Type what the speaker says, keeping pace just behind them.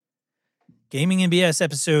Gaming and BS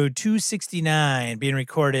episode 269 being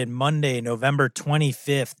recorded Monday, November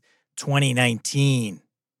 25th, 2019.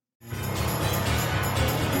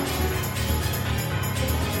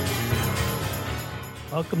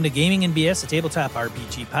 Welcome to Gaming and BS, a tabletop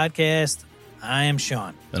RPG podcast. I am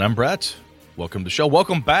Sean. And I'm Brett. Welcome to the show.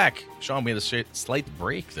 Welcome back. Sean, we had a slight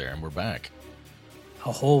break there, and we're back.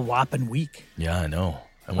 A whole whopping week. Yeah, I know.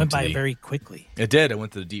 I went by very quickly. It did. I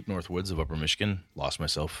went to the deep north woods of Upper Michigan, lost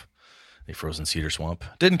myself in a frozen cedar swamp.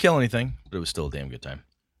 Didn't kill anything, but it was still a damn good time.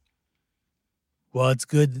 Well, it's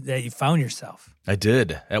good that you found yourself. I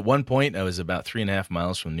did. At one point, I was about 3.5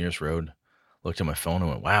 miles from the nearest road. Looked at my phone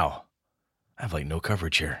and went, wow, I have like no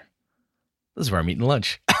coverage here. This is where I'm eating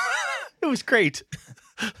lunch. It was great.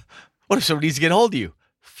 What if somebody needs to get a hold of you?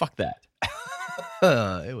 Fuck that.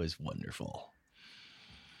 It was wonderful.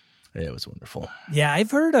 It was wonderful. Yeah,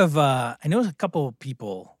 I've heard of, I know a couple of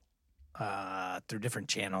people through different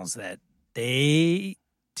channels that they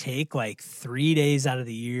take like 3 days out of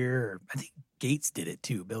the year. I think Gates did it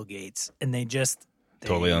too, Bill Gates. And they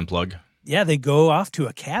totally unplug. Yeah, they go off to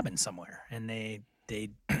a cabin somewhere and they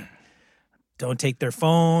don't take their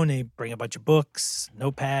phone. They bring a bunch of books,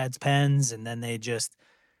 notepads, pens, and then they just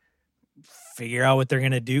figure out what they're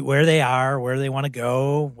going to do, where they are, where they want to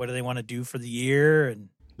go, what do they want to do for the year. And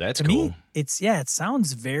that's to cool. me, it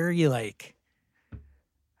sounds very like,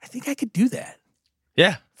 I think I could do that.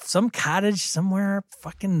 Yeah. Some cottage somewhere,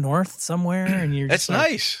 fucking north somewhere. And you're that's just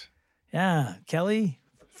like, nice. Yeah. Kelly,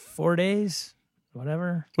 4 days,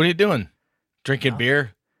 whatever. What are you doing? Drinking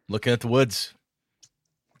beer, looking at the woods.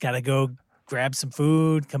 Got to go grab some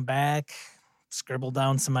food, come back, scribble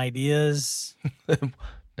down some ideas.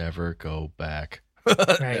 Never go back.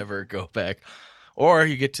 Right. Never go back. Or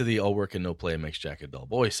you get to the all work and no play makes Jack a dull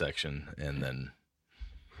boy section, and then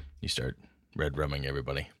you start red rumming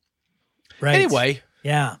everybody. Right. Anyway.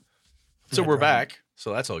 Yeah. So we're back.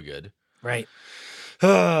 So that's all good. Right.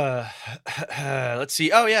 Let's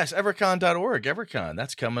see. Oh, yes. Evercon.org. Evercon.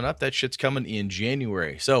 That's coming up. That shit's coming in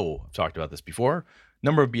January. So I've talked about this before.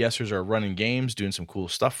 Number of BSers are running games, doing some cool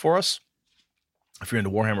stuff for us. If you're into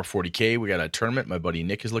Warhammer 40K, we got a tournament my buddy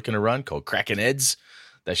Nick is looking to run called Kraken Eds.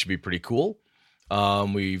 That should be pretty cool.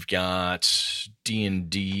 We've got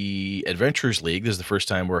D&D Adventures League. This is the first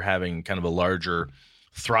time we're having kind of a larger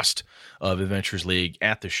thrust of Adventures League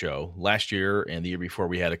at the show. Last year and the year before,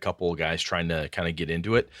 we had a couple of guys trying to kind of get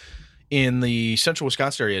into it. In the central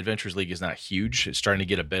Wisconsin area, Adventures League is not huge. It's starting to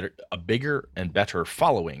get a bigger and better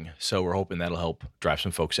following. So we're hoping that'll help drive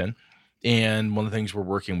some folks in. And one of the things we're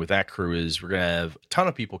working with that crew is we're going to have a ton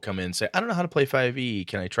of people come in and say, I don't know how to play 5e.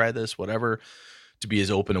 Can I try this? Whatever. To be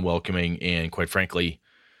as open and welcoming. And quite frankly,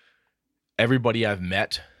 everybody I've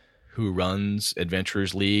met who runs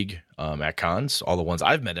Adventures League at cons, all the ones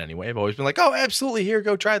I've met anyway, have always been like, oh, absolutely. Here,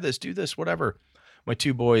 go try this, do this, whatever. My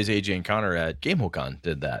two boys, AJ and Connor at GameholeCon,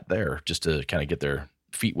 did that there just to kind of get their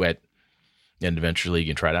feet wet in Adventure League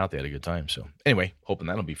and try it out. They had a good time. So anyway, hoping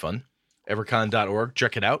that'll be fun. Evercon.org,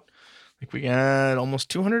 check it out. I think we got almost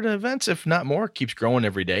 200 events, if not more. Keeps growing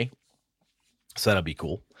every day. So that'll be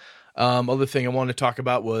cool. Other thing I wanted to talk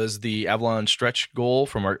about was the Avalon stretch goal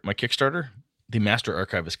from my Kickstarter, the Master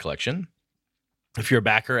Archivist Collection. If you're a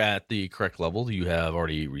backer at the correct level, you have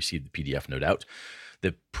already received the PDF, no doubt.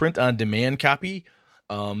 The print-on-demand copy,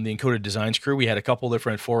 the Encoded Designs crew, we had a couple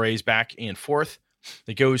different forays back and forth.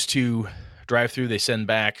 It goes to drive-through. They send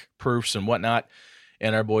back proofs and whatnot,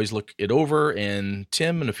 and our boys look it over, and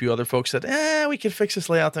Tim and a few other folks said, we can fix this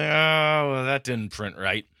layout thing. Oh, well, that didn't print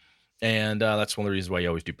right. And that's one of the reasons why you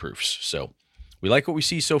always do proofs. So we like what we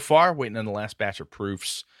see so far, waiting on the last batch of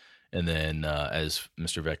proofs. And then as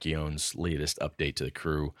Mr. Vecchione's latest update to the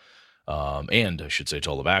crew, and I should say to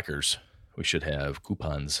all the backers, we should have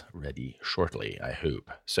coupons ready shortly, I hope.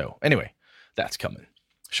 So anyway, that's coming.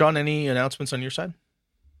 Sean, any announcements on your side?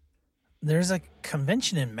 There's a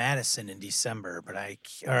convention in Madison in December,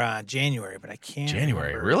 January, but I can't January,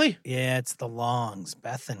 remember. Really? Yeah, it's the Longs.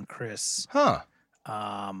 Beth and Chris. Huh.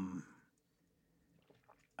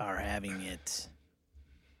 Are having it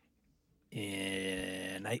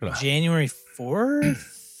in January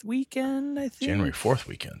 4th weekend, I think. January 4th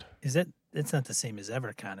weekend. Is that? It's not the same as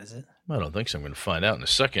EverCon, is it? I don't think so. I'm going to find out in a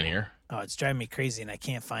second here. Oh, it's driving me crazy, and I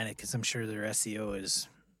can't find it because I'm sure their SEO is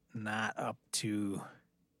not up to.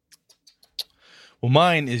 Well,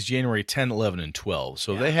 mine is January 10, 11, and 12.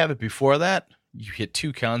 So if they have it before that, you hit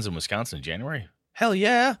 2 cons in Wisconsin in January. Hell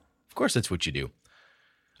yeah. Of course that's what you do.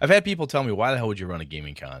 I've had people tell me, why the hell would you run a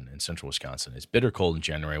gaming con in central Wisconsin? It's bitter cold in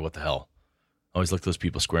January. What the hell? I always look those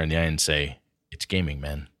people square in the eye and say, it's gaming,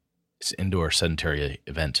 man. It's an indoor sedentary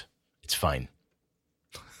event. It's fine.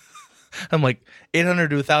 I'm like 800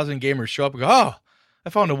 to 1,000 gamers show up and go, oh, I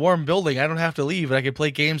found a warm building. I don't have to leave, and I can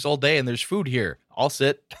play games all day, and there's food here. I'll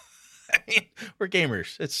sit. I mean, we're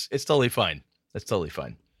gamers. It's totally fine. That's totally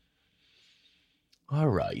fine. All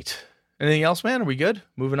right. Anything else, man? Are we good?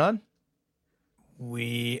 Moving on?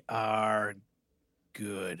 We are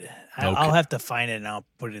good. Okay. I'll have to find it, and I'll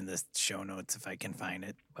put it in the show notes if I can find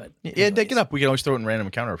it. But Yeah, dig it up. We can always throw it in random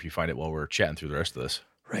encounter if you find it while we're chatting through the rest of this.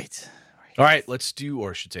 Right. All right, let's do,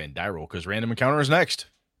 or I should say in die roll, because random encounter is next.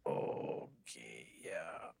 Okay,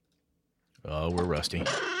 yeah. Oh, we're rusty.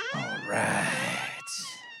 All right.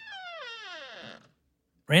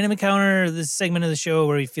 Random encounter, this segment of the show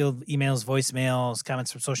where we field emails, voicemails,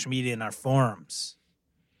 comments from social media, and our forums.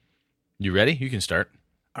 You ready? You can start.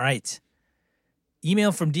 All right.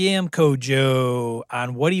 Email from DM Kojo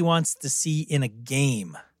on what he wants to see in a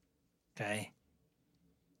game. Okay.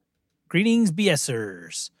 Greetings,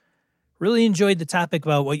 BSers. Really enjoyed the topic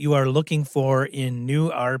about what you are looking for in new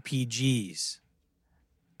RPGs.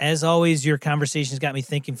 As always, your conversations got me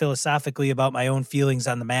thinking philosophically about my own feelings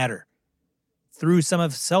on the matter. Through some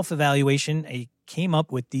of self-evaluation, I came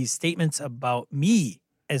up with these statements about me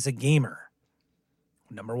as a gamer.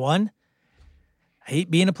 Number one, I hate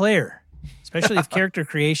being a player, especially if character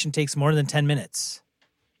creation takes more than 10 minutes.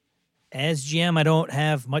 As GM, I don't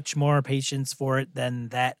have much more patience for it than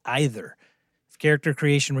that either. If character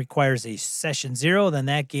creation requires a session 0, then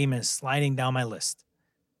that game is sliding down my list.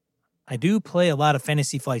 I do play a lot of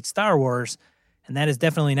Fantasy Flight Star Wars, and that is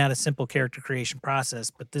definitely not a simple character creation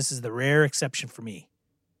process, but this is the rare exception for me.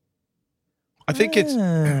 I think it's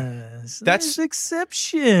So that's there's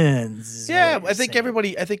exceptions. is yeah. what you're I think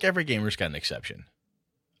saying. every gamer's got an exception.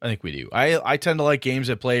 I think we do. I tend to like games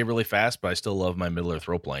that play really fast, but I still love my Middle Earth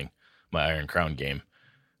role playing, my Iron Crown game,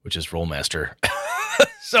 which is Rollmaster.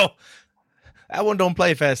 So that one don't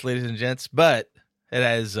play fast, ladies and gents, but it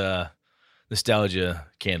has nostalgia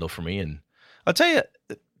candle for me. And I'll tell you,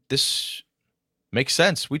 this makes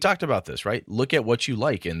sense. We talked about this, right? Look at what you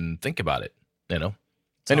like and think about it. You know.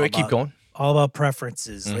 It's Anyway, all keep about- going. All about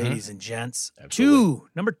preferences, Mhm. ladies and gents. Absolutely.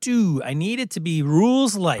 Number two, I need it to be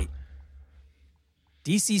rules light.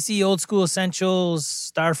 DCC Old School Essentials,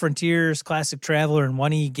 Star Frontiers, Classic Traveler, and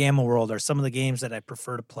 1E Gamma World are some of the games that I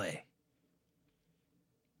prefer to play.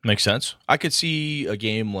 Makes sense. I could see a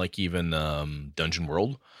game like even Dungeon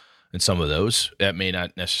World and some of those. That may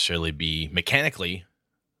not necessarily be mechanically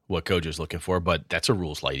what Kojo's looking for, but that's a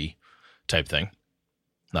rules lighty type thing.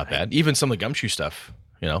 Not bad. Even some of the Gumshoe stuff,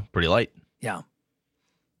 pretty light. Yeah.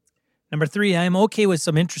 Number three, I'm okay with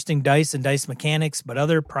some interesting dice and dice mechanics, but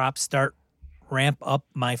other props ramp up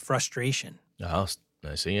my frustration. Oh,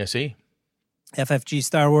 I see. FFG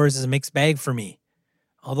Star Wars is a mixed bag for me.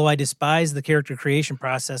 Although I despise the character creation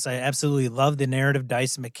process, I absolutely love the narrative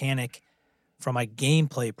dice mechanic from a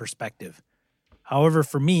gameplay perspective. However,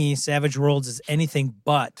 for me, Savage Worlds is anything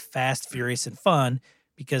but fast, furious, and fun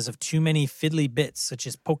because of too many fiddly bits such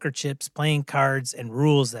as poker chips, playing cards, and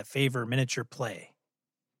rules that favor miniature play.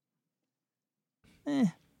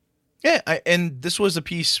 Yeah, and this was a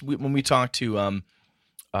piece when we talked to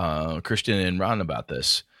Christian and Ron about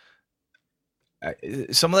this.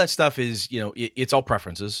 Some of that stuff is, it's all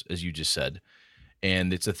preferences, as you just said.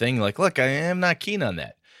 And it's a thing like, look, I am not keen on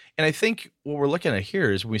that. And I think what we're looking at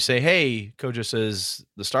here is when we say, hey, Kojo says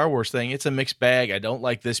the Star Wars thing, it's a mixed bag. I don't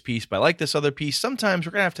like this piece, but I like this other piece. Sometimes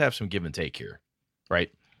we're going to have some give and take here,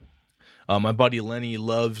 right? My buddy Lenny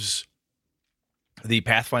loves the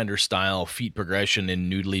Pathfinder style feat progression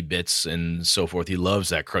and noodly bits and so forth. He loves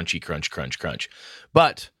that crunchy, crunch.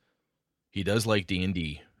 But he does like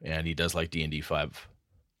D&D, and he does like D&D 5.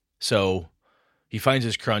 So he finds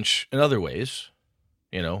his crunch in other ways,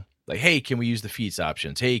 like, hey, can we use the feats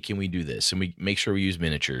options? Hey, can we do this? And we make sure we use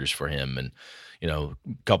miniatures for him. And, a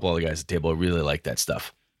couple other guys at the table really like that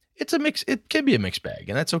stuff. It's a mix. It can be a mixed bag,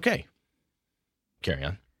 and that's okay. Carry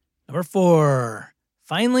on. Number four,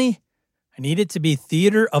 finally, I need it to be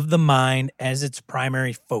theater of the mind as its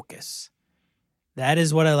primary focus. That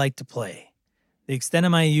is what I like to play. The extent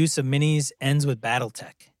of my use of minis ends with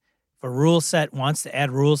Battletech. If a rule set wants to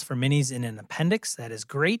add rules for minis in an appendix, that is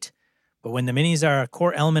great. But when the minis are a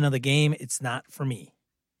core element of the game, it's not for me.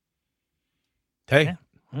 Hey,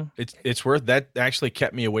 Yeah. it's worth that. Actually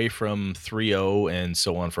kept me away from 3.0 and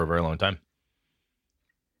so on for a very long time.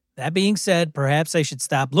 That being said, perhaps I should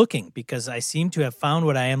stop looking because I seem to have found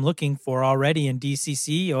what I am looking for already in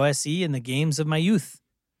DCC, OSE, and the games of my youth.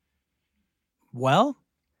 Well,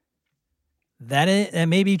 that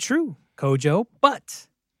may be true, Kojo, but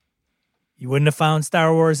you wouldn't have found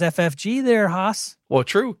Star Wars FFG there, Haas. Well,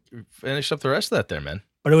 true. Finish up the rest of that there, man.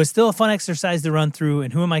 But it was still a fun exercise to run through.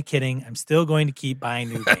 And who am I kidding? I'm still going to keep buying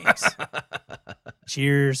new games.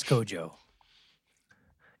 Cheers, Kojo.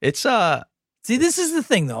 It's See, this is the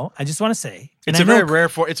thing, though. I just want to say it's a very rare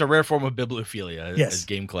form. It's a rare form of bibliophilia. Yes. As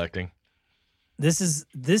game collecting. This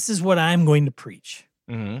is what I'm going to preach.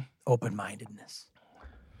 Mm-hmm. Open-mindedness.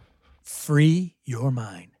 Free your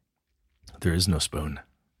mind. There is no spoon.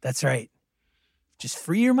 That's right. Just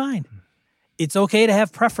free your mind. It's okay to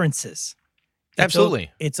have preferences.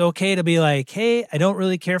 Absolutely. It's okay to be like, hey, I don't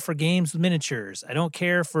really care for games with miniatures. I don't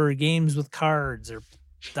care for games with cards or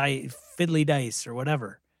fiddly dice or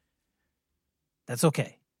whatever. That's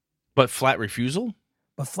okay. But flat refusal?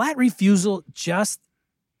 But flat refusal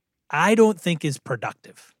I don't think is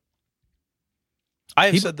productive. I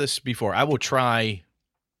have said this before. I will try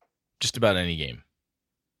just about any game.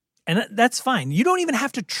 And that's fine. You don't even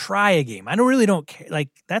have to try a game. I don't care. Like,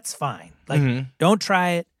 that's fine. Like, Don't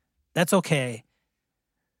try it. That's okay.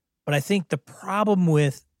 But I think the problem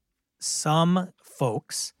with some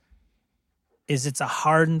folks is it's a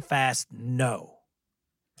hard and fast no.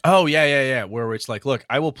 Oh, yeah. Where it's like, look,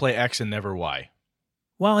 I will play X and never Y.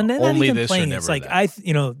 Well, and then only not even this playing or it's never like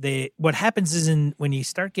that. what happens is when you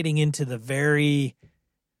start getting into the very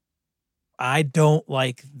I don't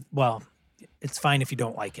like, well, it's fine if you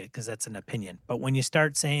don't like it because that's an opinion. But when you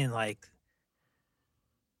start saying like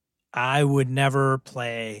I would never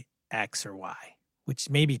play X or Y, which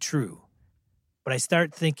may be true, but I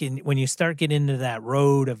start thinking when you start getting into that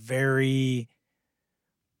road of very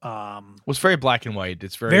well, it's very black and white.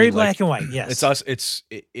 It's very black and white. Yes, it's us.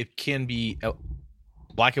 It can be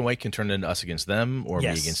black and white can turn into us against them or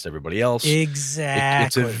Yes. me against everybody else. Exactly.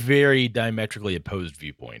 It's a very diametrically opposed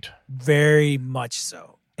viewpoint. Very much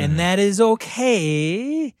so, and that is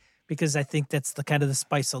okay because I think that's the kind of the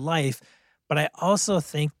spice of life. But I also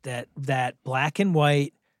think that black and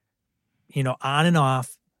white, on and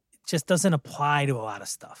off, just doesn't apply to a lot of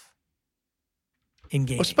stuff in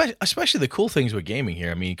gaming. Well, especially the cool things with gaming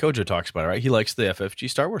here. I mean, Kojo talks about it, right? He likes the FFG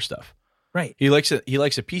Star Wars stuff. Right. He likes it. He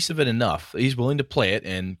likes a piece of it enough. He's willing to play it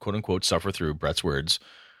and quote unquote suffer through Brett's words,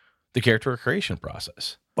 the character creation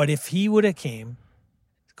process. But if he would have came,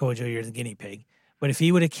 Kojo, you're the guinea pig. But if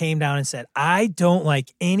he would have came down and said, I don't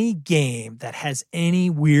like any game that has any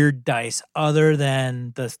weird dice other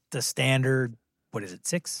than the standard, what is it,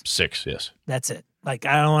 6? 6, yes. That's it. Like,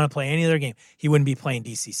 I don't want to play any other game. He wouldn't be playing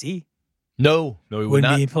DCC. No, he would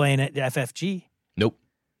Wouldn't not. be playing at FFG. Nope.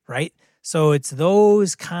 Right? So it's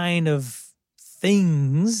those kind of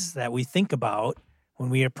things that we think about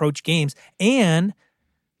when we approach games. And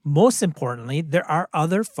most importantly, there are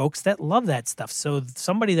other folks that love that stuff. So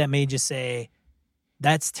somebody that may just say,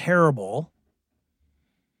 that's terrible,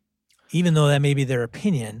 even though that may be their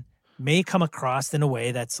opinion, may come across in a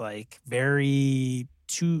way that's like very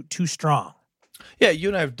too strong. Yeah, you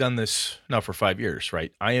and I have done this now for 5 years,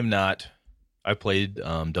 right? I played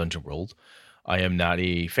Dungeon World. I am not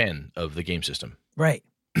a fan of the game system. Right.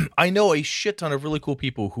 I know a shit ton of really cool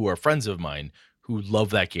people who are friends of mine who love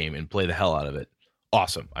that game and play the hell out of it.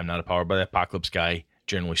 Awesome. I'm not a Powered by the Apocalypse guy,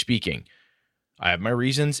 generally speaking. I have my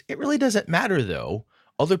reasons. It really doesn't matter, though.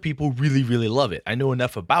 Other people really, really love it. I know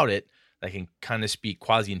enough about it that I can kind of speak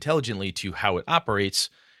quasi-intelligently to how it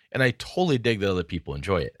operates, and I totally dig that other people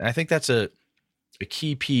enjoy it. And I think that's a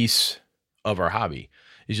key of our hobby,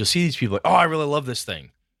 is you'll see these people like, oh, I really love this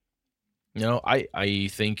thing. I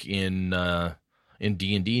think in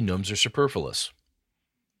D&D, gnomes are superfluous.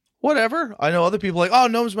 Whatever. I know other people like, oh,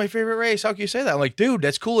 gnome's my favorite race. How can you say that? I'm like, dude,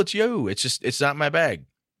 that's cool. It's you. It's not my bag.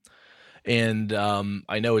 And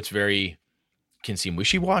I know it's can seem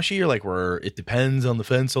wishy-washy or like it depends on the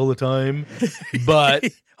fence all the time. But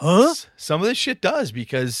some of this shit does,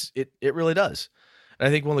 because it really does. And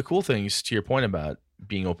I think one of the cool things, to your point about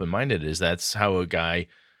being open-minded, is that's how a guy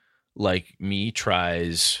like me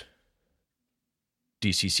tries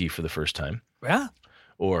DCC for the first time. Yeah.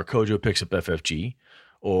 Or Kojo picks up FFG.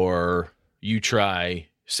 Or you try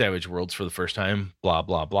Savage Worlds for the first time, blah,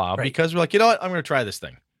 blah, blah. Right. Because we're like, you know what? I'm going to try this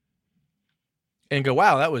thing. And go,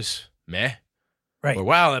 wow, that was meh. Right. Or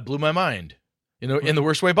wow, that blew my mind. In the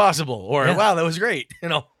worst way possible. Or wow, that was great.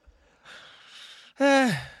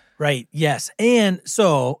 Right. Yes. And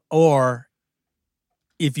so, or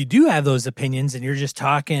if you do have those opinions and you're just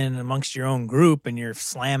talking amongst your own group and you're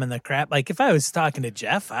slamming the crap, like if I was talking to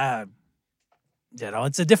Jeff,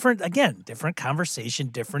 it's a different conversation,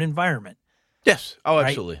 different environment. Yes. Oh, right?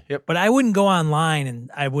 absolutely. Yep. But I wouldn't go online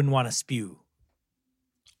and I wouldn't want to spew.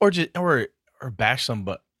 Or bash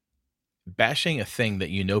somebody. Bashing a thing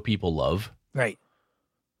that people love. Right.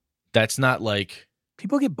 That's not like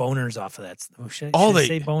People get boners off of that. Should Oh, I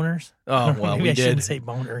say boners? Oh, well, Maybe we I shouldn't did. say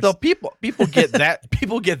boners. No, people get that.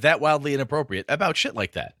 People get that wildly inappropriate about shit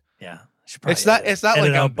like that. Yeah. Should It's probably not like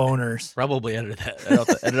edit out I'm boners. probably edit that.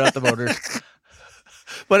 Edit out the boners.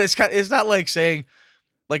 But it's not like saying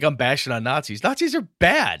like I'm bashing on Nazis. Nazis are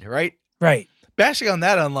bad, right? Right. Bashing on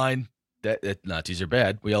that online, that Nazis are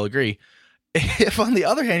bad. We all agree. If on the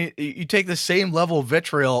other hand, you take the same level of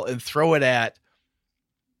vitriol and throw it at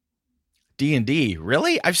D&D,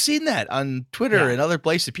 really? I've seen that on Twitter and other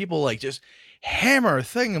places. People like just hammer a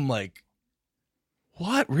thing. I'm like,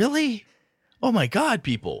 what? Really? Oh my God,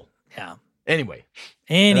 people. Yeah. Anyway,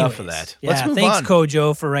 Anyways, enough of that. Yeah, Let's move thanks, on.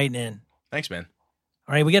 Kojo, for writing in. Thanks, man.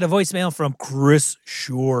 All right, we got a voicemail from Chris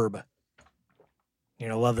Shorb. You're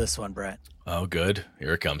going to love this one, Brett. Oh, good.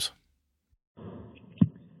 Here it comes.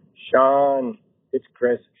 Sean, it's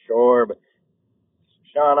Chris Shorb.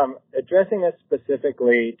 Sean, I'm addressing this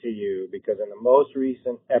specifically to you because in the most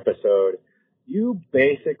recent episode, you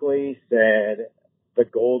basically said the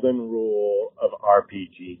golden rule of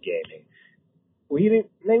RPG gaming. Maybe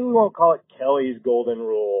we won't call it Kelly's golden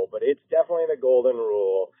rule, but it's definitely the golden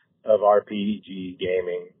rule of RPG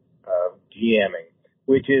gaming, GMing,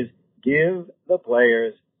 which is give the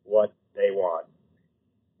players what they want.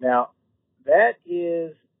 Now,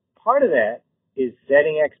 part of that is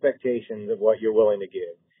setting expectations of what you're willing to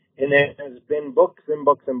give. And there's been books and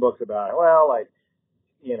books and books about it. Well, like,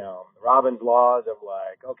 Robin's laws of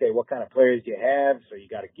like, okay, what kind of players do you have? So you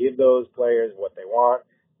got to give those players what they want.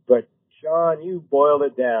 But Sean, you boiled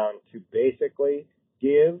it down to basically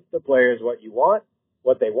give the players what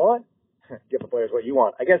they want. Give the players what you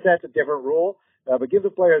want. I guess that's a different rule, but give the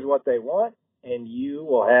players what they want, and you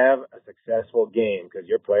will have a successful game because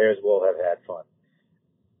your players will have had fun.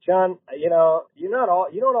 Sean, you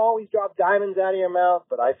don't always drop diamonds out of your mouth,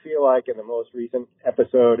 but I feel like in the most recent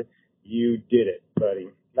episode, you did it, buddy.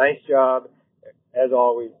 Nice job. As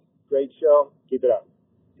always, great show. Keep it up.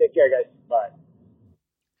 Take care, guys. Bye.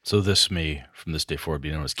 So this may, from this day forward, be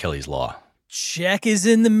known as Kelly's Law. Check is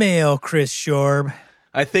in the mail, Chris Shorb.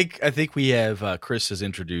 I think we have Chris has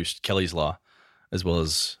introduced Kelly's Law as well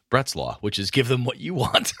as Brett's Law, which is give them what you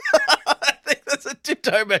want. I think that's a two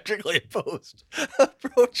diametrically opposed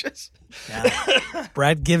approaches. Yeah.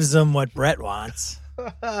 Brett gives them what Brett wants.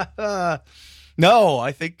 No,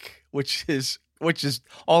 I think which is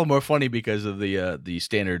all the more funny because of the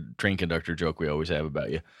standard train conductor joke we always have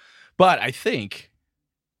about you. But I think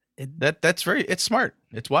it's smart.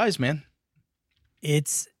 It's wise, man.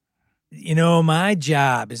 It's, my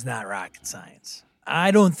job is not rocket science.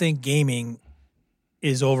 I don't think gaming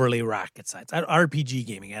is overly rocket science. RPG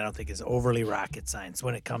gaming, I don't think is overly rocket science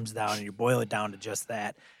when it comes down and you boil it down to just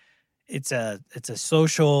that. It's a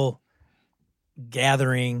social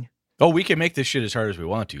gathering. Oh, we can make this shit as hard as we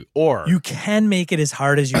want to, or you can make it as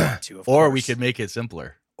hard as you want to, of or course. we can make it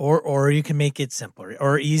simpler. Or you can make it simpler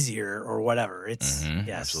or easier or whatever. It's yes,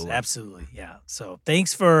 absolutely. absolutely. Yeah. So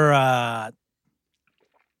thanks for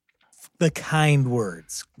the kind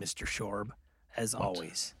words, Mr. Shorb, as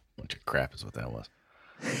always. Bunch of crap is what that was.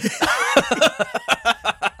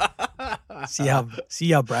 See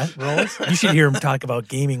how Brett rolls? You should hear him talk about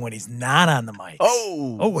gaming when he's not on the mic.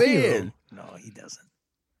 Oh, man. No, he doesn't.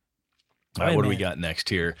 All right, what do we got next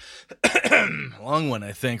here? Long one,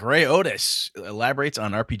 I think. Ray Otis elaborates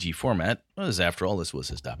on RPG format. As after all, this was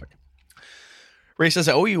his topic. Ray says,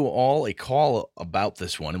 I owe you all a call about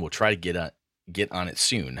this one, and we'll try to get on it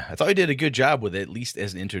soon. I thought you did a good job with it, at least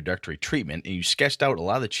as an introductory treatment, and you sketched out a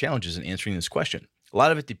lot of the challenges in answering this question. A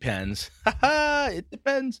lot of it depends. It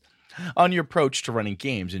depends on your approach to running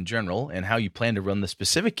games in general and how you plan to run the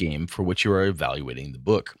specific game for which you are evaluating the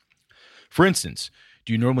book. For instance,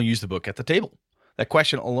 do you normally use the book at the table? That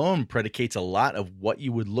question alone predicates a lot of what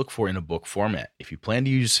you would look for in a book format. If you plan to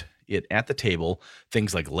use it at the table,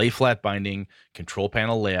 things like lay flat binding, control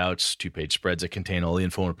panel layouts, 2-page spreads that contain all the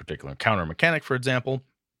info in a particular encounter mechanic, for example,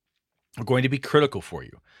 are going to be critical for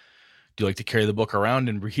you. Do you like to carry the book around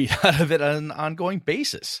and read out of it on an ongoing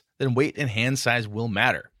basis? Then weight and hand size will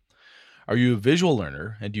matter. Are you a visual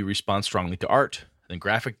learner and do you respond strongly to art? Then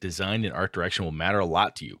graphic design and art direction will matter a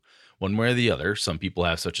lot to you. One way or the other, some people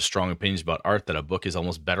have such a strong opinions about art that a book is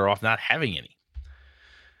almost better off not having any.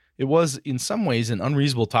 It was, in some ways, an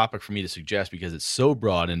unreasonable topic for me to suggest because it's so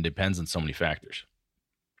broad and depends on so many factors.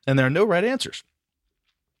 And there are no right answers.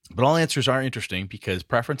 But all answers are interesting because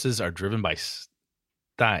preferences are driven by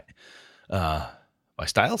styles.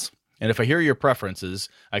 And if I hear your preferences,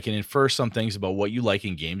 I can infer some things about what you like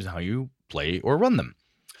in games and how you play or run them.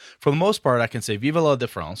 For the most part, I can say vive la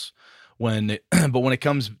différence. But when it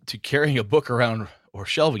comes to carrying a book around or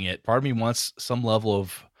shelving it, part of me wants some level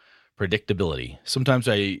of predictability. Sometimes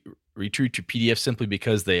I retreat to PDF simply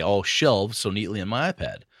because they all shelve so neatly on my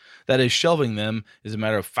iPad. That is, shelving them is a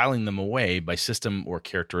matter of filing them away by system or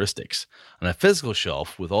characteristics. On a physical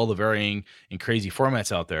shelf, with all the varying and crazy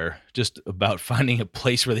formats out there, just about finding a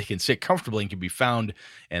place where they can sit comfortably and can be found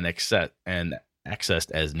and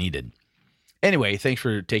accessed as needed. Anyway, thanks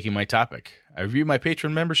for taking my topic. I review my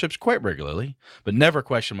Patreon memberships quite regularly, but never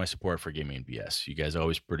question my support for Gaming and BS. You guys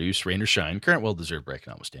always produce rain or shine, current well-deserved break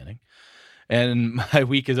notwithstanding. And my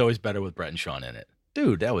week is always better with Brett and Sean in it.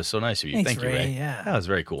 Dude, that was so nice of you. Thanks, Thank you, Ray. Yeah. That was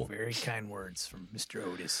very cool. Very kind words from Mr.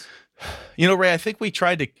 Otis. You know, Ray, I think we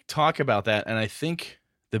tried to talk about that, and I think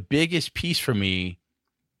the biggest piece for me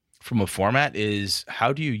from a format is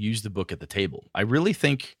how do you use the book at the table? I really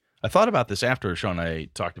think, I thought about this after, Sean, I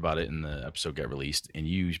talked about it in the episode got released, and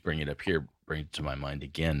you bring it up here, bring it to my mind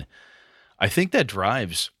again. I think that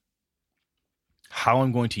drives how am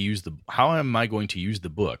I going to use the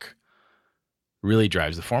book really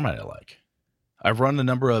drives the format I like. I've run a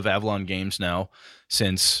number of Avalon games now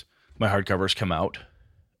since my hardcovers come out,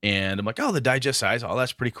 and I'm like, oh, the digest size, oh,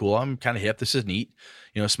 that's pretty cool. I'm kind of hip. This is neat.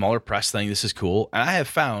 You know, smaller press thing. This is cool. And I have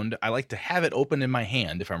found I like to have it open in my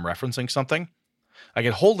hand if I'm referencing something. I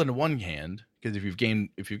can hold it in one hand because if you've gamed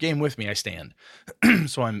with me, I stand.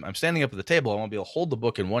 So I'm standing up at the table. I want to be able to hold the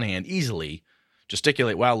book in one hand easily,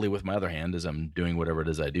 gesticulate wildly with my other hand as I'm doing whatever it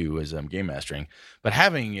is I do as I'm game mastering. But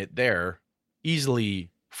having it there easily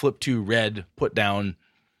flip to, read, put down,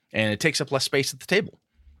 and it takes up less space at the table.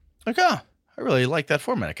 Like, I really like that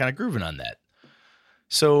format. I kind of grooving on that.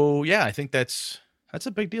 So yeah, I think that's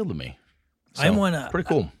a big deal to me. So, pretty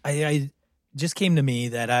cool. I just came to me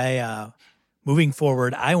that moving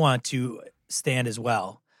forward, I want to stand as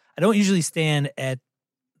well. I don't usually stand at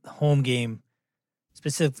the home game,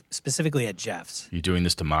 specifically at Jeff's. You doing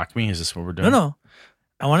this to mock me? Is this what we're doing? No.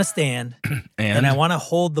 I want to stand and I want to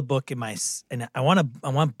hold the book and I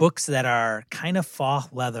want books that are kind of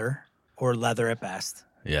faux leather or leather at best.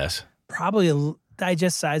 Yes. Probably a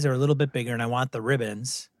digest size or a little bit bigger, and I want the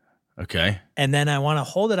ribbons. Okay. And then I want to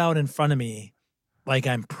hold it out in front of me like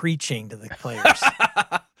I'm preaching to the players.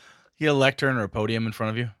 You have a lectern or a podium in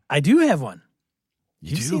front of you? I do have one.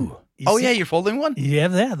 You do? You're folding one? You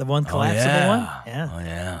have that, the one collapsible one? Yeah. Oh,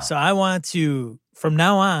 yeah. So I want to, from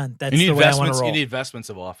now on, that's the way I want to roll. You need vestments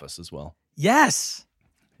of office as well. Yes.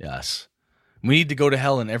 Yes. We need to go to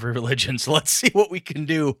hell in every religion, so let's see what we can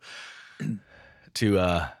do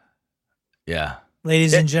to, yeah.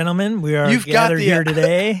 Ladies and gentlemen, we are gathered here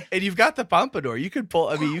today. And you've got the pompadour. You could pull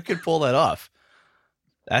that off.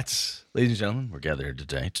 That's, ladies and gentlemen, we're gathered here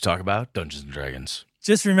today to talk about Dungeons and Dragons.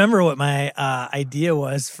 Just remember what my idea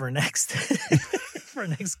was for next for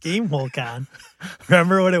next Game Con.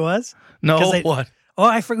 Remember what it was? No, what?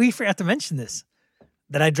 Oh, we forgot to mention this.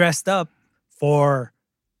 That I dressed up for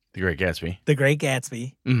The Great Gatsby. The Great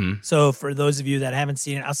Gatsby. Mm-hmm. So for those of you that haven't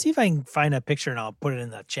seen it, I'll see if I can find a picture and I'll put it in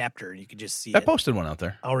the chapter and you can just see it. I posted one out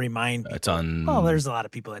there. I'll remind people. It's on. Well, there's a lot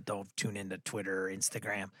of people that don't tune into Twitter or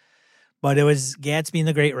Instagram. But it was Gatsby in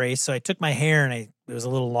the Great Race. So I took my hair and it was a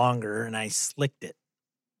little longer and I slicked it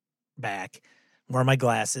back, wore my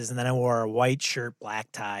glasses, and then I wore a white shirt,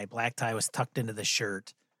 black tie. Black tie was tucked into the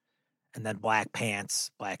shirt, and then black pants,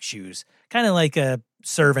 black shoes. Kind of like a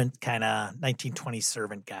servant, kind of 1920s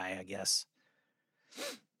servant guy, I guess.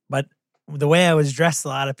 But the way I was dressed, a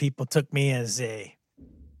lot of people took me as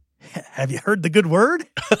have you heard the good word?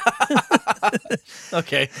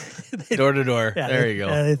 Okay. Door to door. Yeah, there you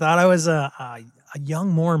go. They thought I was a young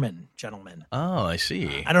Mormon gentleman. Oh, I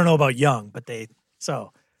see. I don't know about young, but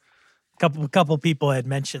couple people had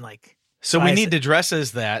mentioned like. So we need to dress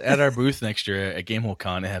as that at our booth next year at Gamehole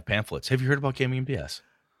Con and have pamphlets. Have you heard about Gaming and BS?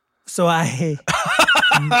 So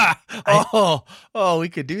we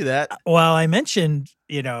could do that. Well, I mentioned,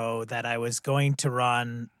 that I was going to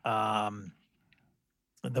run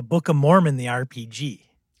the Book of Mormon, the RPG.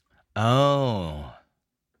 Oh.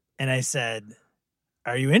 And I said,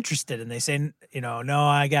 "Are you interested?" And they say, "No,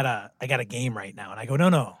 I got a game right now." And I go,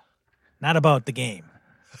 "No, not about the game."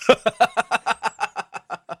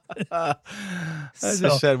 I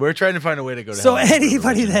just said we're trying to find a way to go to so hell.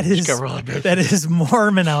 Anybody that is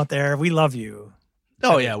Mormon out there, we love you.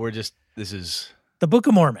 Oh yeah, this is the Book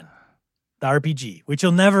of Mormon, the RPG, which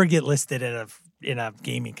will never get listed in a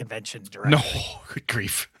gaming convention directly. No, good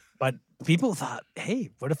grief. But people thought,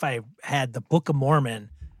 hey, what if I had the Book of Mormon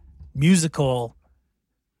musical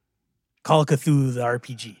Call of Cthulhu, the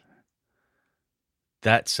RPG?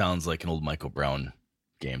 That sounds like an old Michael Brown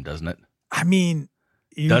game, doesn't it? I mean,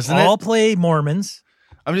 you all play Mormons.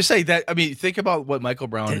 I'm just saying that. I mean, think about what Michael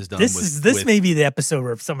Brown has done. This may be the episode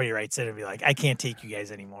where somebody writes in and be like, "I can't take you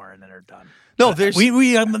guys anymore," and then they're done. No, there's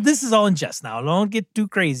this is all in jest now. Don't get too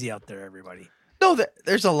crazy out there, everybody. No,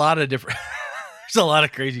 there's a lot of different. There's a lot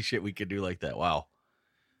of crazy shit we could do like that. Wow.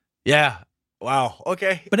 Yeah. Wow.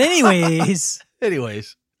 Okay. But anyways,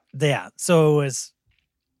 yeah. So as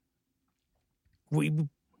we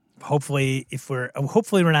hopefully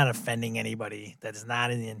we're not offending anybody. That is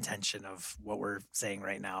not in the intention of what we're saying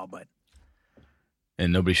right now.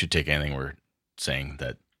 And nobody should take anything we're saying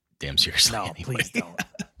that damn seriously. No, anyway. please don't.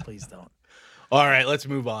 Please don't. All right, let's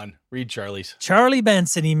move on. Read Charlie's. Charlie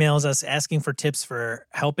Benson emails us asking for tips for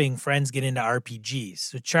helping friends get into RPGs.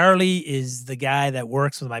 So Charlie is the guy that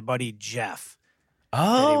works with my buddy Jeff.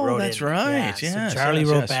 Oh, that's right. Yeah. So Charlie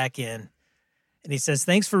wrote back in, and he says,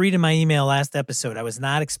 "Thanks for reading my email last episode. I was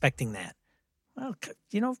not expecting that." Well,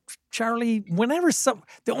 Charlie, the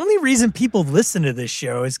only reason people listen to this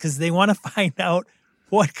show is because they want to find out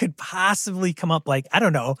what could possibly come up, like, I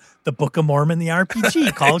don't know, the Book of Mormon, the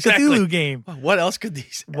RPG, Call of Cthulhu game. What else could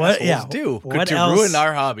these assholes do? What to else ruin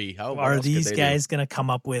our hobby? How are these guys going to come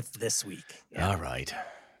up with this week? Yeah. All right.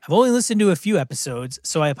 I've only listened to a few episodes,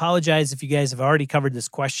 so I apologize if you guys have already covered this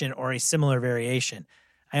question or a similar variation.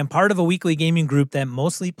 I am part of a weekly gaming group that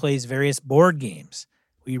mostly plays various board games.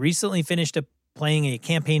 We recently finished playing a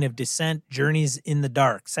campaign of Descent Journeys in the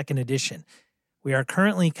Dark, 2nd edition. We are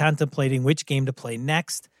currently contemplating which game to play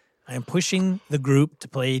next. I am pushing the group to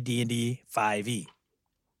play D&D 5e.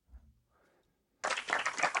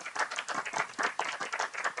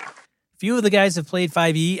 Few of the guys have played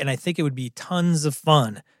 5e, and I think it would be tons of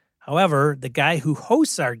fun. However, the guy who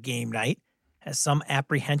hosts our game night has some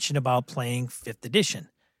apprehension about playing 5th edition.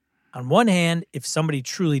 On one hand, if somebody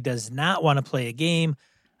truly does not want to play a game,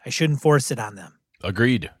 I shouldn't force it on them.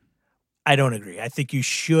 Agreed. I don't agree. I think you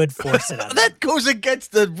should force it on them. That goes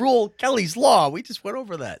against the rule, Kelly's Law. We just went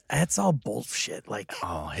over that. That's all bullshit.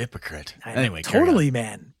 Hypocrite. Anyway, totally,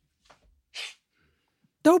 man.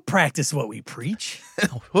 Don't practice what we preach.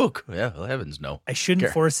 Heavens no. I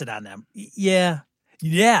shouldn't force it on them. Yeah.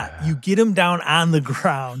 You get them down on the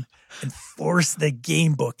ground and force the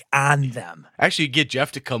game book on them. Actually, get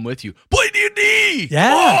Jeff to come with you. Play D&D.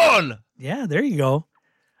 Yeah. Come on. Yeah, there you go.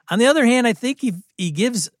 On the other hand, I think if he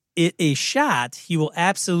gives it a shot, he will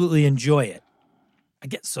absolutely enjoy it. I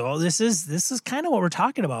guess so. This is kind of what we're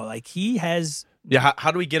talking about. Like, he has. Yeah.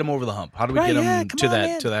 How do we get him over the hump? How do we get him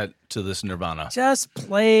to this nirvana? Just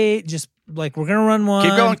play. Just like, we're gonna run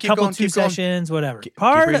one. Keep going. Two sessions. Whatever.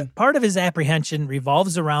 Part of his apprehension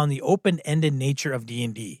revolves around the open-ended nature of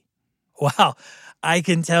D&D. Wow, I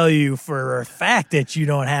can tell you for a fact that you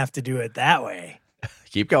don't have to do it that way.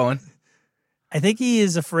 Keep going. I think he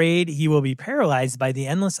is afraid he will be paralyzed by the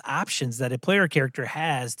endless options that a player character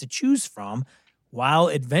has to choose from while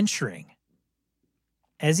adventuring.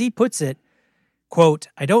 As he puts it, quote,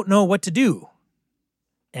 "I don't know what to do,"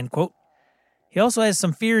 end quote. He also has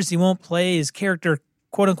some fears he won't play his character,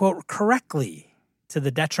 quote unquote, correctly to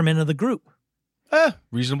the detriment of the group.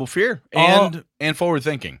 Reasonable fear and forward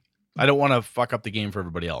thinking. I don't want to fuck up the game for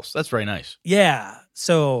everybody else. That's very nice. Yeah.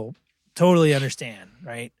 So totally understand,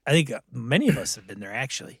 right? I think many of us have been there,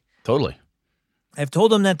 actually. Totally. I've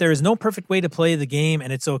told him that there is no perfect way to play the game,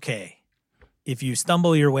 and it's okay if you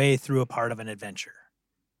stumble your way through a part of an adventure.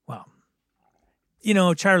 Well,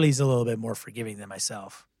 Charlie's a little bit more forgiving than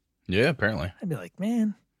myself. Yeah, apparently. I'd be like, man,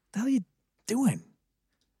 what the hell are you doing?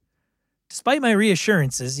 Despite my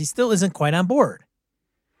reassurances, he still isn't quite on board.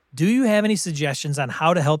 Do you have any suggestions on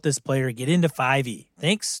how to help this player get into 5e?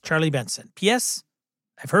 Thanks, Charlie Benson. P.S.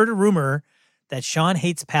 I've heard a rumor that Sean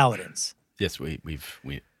hates paladins. Yes,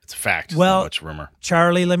 it's a fact. Well, it's a rumor.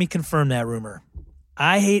 Charlie, let me confirm that rumor.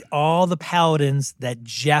 I hate all the paladins that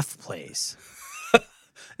Jeff plays.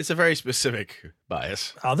 It's a very specific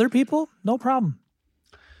bias. Other people, no problem.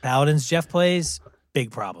 Paladins Jeff plays,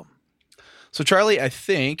 big problem. So, Charlie, I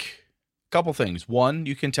think a couple things. One,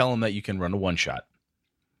 you can tell him that you can run a one-shot.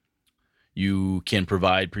 You can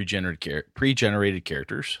provide pre-generated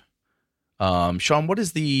characters. Sean, what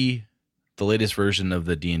is the latest version of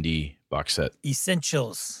the D&D box set?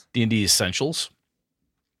 Essentials. D&D Essentials.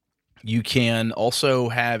 You can also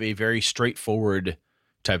have a very straightforward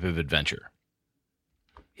type of adventure.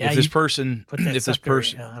 Yeah, if this person,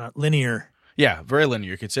 linear. Yeah, very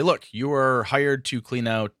linear. You could say, look, you are hired to clean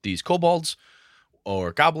out these kobolds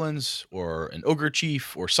or goblins or an ogre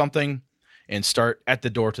chief or something and start at the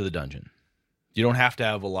door to the dungeon. You don't have to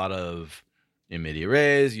have a lot of in media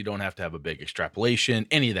res. You don't have to have a big extrapolation,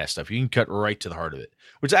 any of that stuff. You can cut right to the heart of it,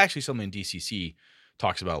 which is actually something DCC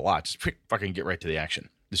talks about a lot. Just fucking get right to the action.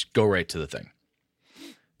 Just go right to the thing.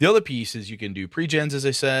 The other piece is you can do pre-gens, as I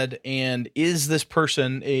said, and is this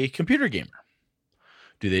person a computer gamer?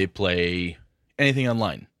 Do they play anything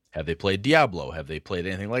online? Have they played Diablo? Have they played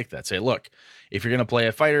anything like that? Say, look, if you're going to play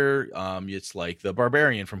a fighter, it's like the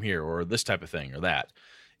Barbarian from here, or this type of thing, or that.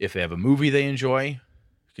 If they have a movie they enjoy, you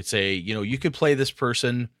could say, you could play this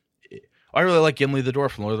person. I really like Gimli the Dwarf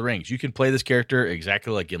from Lord of the Rings. You can play this character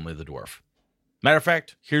exactly like Gimli the Dwarf. Matter of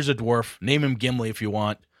fact, here's a dwarf. Name him Gimli if you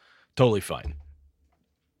want. Totally fine.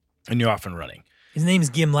 And you're off and running. His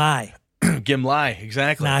name's Gimli. Gimli,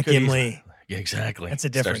 exactly. Not Gimli. Yeah, exactly. That's a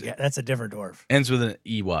different dwarf. Ends with an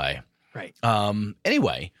EY. Right.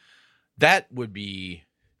 Anyway, that would be,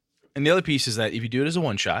 and the other piece is that if you do it as a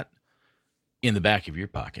one shot, in the back of your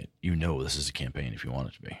pocket, this is a campaign if you want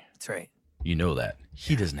it to be. That's right. You know that.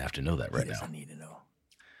 He doesn't have to know that right now. He doesn't need to know.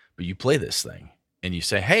 But you play this thing and you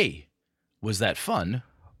say, hey, was that fun?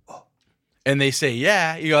 Oh. And they say,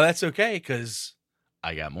 yeah. You go, that's okay because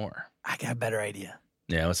I got more. I got a better idea.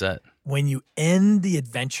 Yeah, what's that? When you end the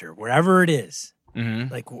adventure, wherever it is,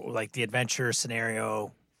 mm-hmm. like the adventure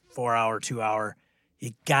scenario, 4 hour, 2 hour,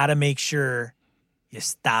 you got to make sure you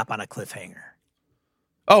stop on a cliffhanger.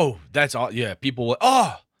 Oh, that's all. Yeah, people will,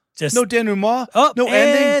 just no denouement. No and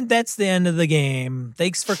ending. That's the end of the game.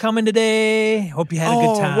 Thanks for coming today. Hope you had a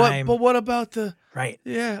good time. But what about the... Right.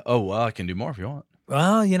 Yeah. Oh, well, I can do more if you want.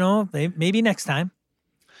 Well, maybe next time.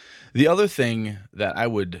 The other thing that I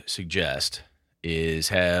would suggest is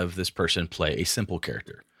have this person play a simple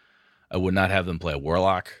character. I would not have them play a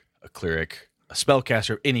warlock, a cleric, a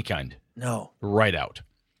spellcaster of any kind. No. Right out.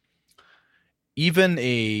 Even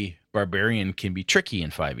a barbarian can be tricky in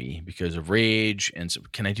 5e because of rage. And so,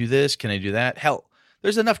 can I do this? Can I do that? Hell,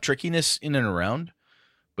 there's enough trickiness in and around.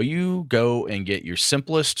 But you go and get your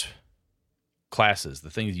simplest classes, the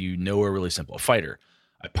things are really simple. A fighter.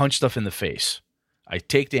 I punch stuff in the face. I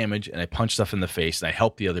take damage and I punch stuff in the face, and I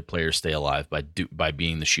help the other players stay alive by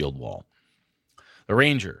being the shield wall. The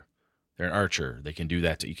ranger, they're an archer. They can do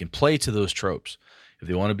that too. You can play to those tropes. If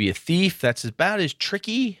they want to be a thief, that's about as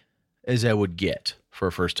tricky as I would get for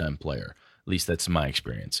a first-time player. At least that's my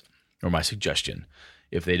experience or my suggestion.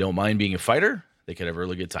 If they don't mind being a fighter, they could have a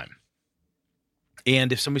really good time.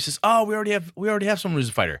 And if somebody says, "Oh, we already have someone who's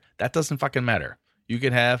a fighter," that doesn't fucking matter. You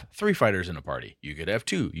could have 3 fighters in a party. You could have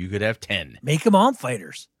 2. You could have 10. Make them all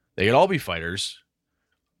fighters. They could all be fighters.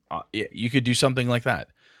 You could do something like that.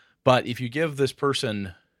 But if you give this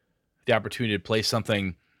person the opportunity to play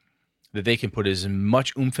something that they can put as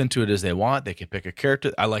much oomph into it as they want, they can pick a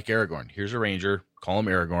character. I like Aragorn. Here's a ranger. Call him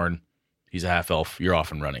Aragorn. He's a half-elf. You're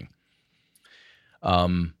off and running.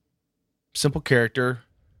 Simple character.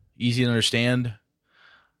 Easy to understand.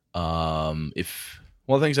 If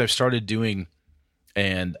one of the things I've started doing,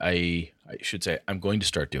 and I should say I'm going to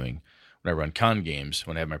start doing when I run con games,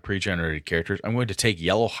 when I have my pre-generated characters, I'm going to take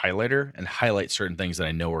yellow highlighter and highlight certain things that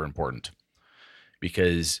I know are important.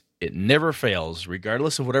 Because it never fails,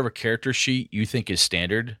 regardless of whatever character sheet you think is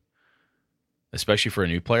standard, especially for a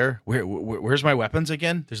new player. Where's my weapons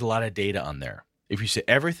again? There's a lot of data on there. If you say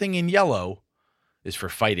everything in yellow is for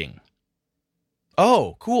fighting.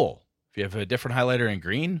 Oh, cool. If you have a different highlighter in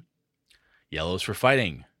green, yellow's for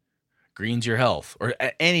fighting. Green's your health, or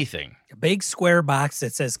anything. A big square box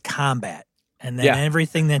that says combat, and then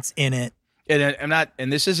everything that's in it. And I'm not,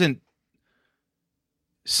 and this isn't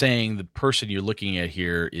saying the person you're looking at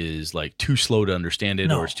here is like too slow to understand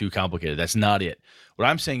it or it's too complicated. That's not it. What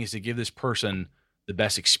I'm saying is to give this person the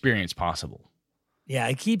best experience possible. Yeah,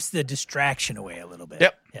 it keeps the distraction away a little bit.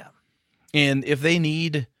 Yep. Yeah. And if they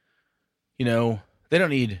need, they don't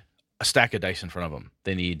need a stack of dice in front of them.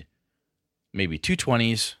 They need maybe 2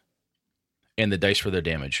 20s and the dice for their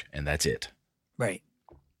damage, and that's it. Right.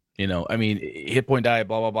 Hit point die,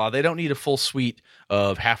 blah, blah, blah. They don't need a full suite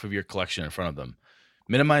of half of your collection in front of them.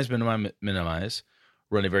 Minimize.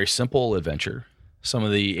 Run a very simple adventure. Some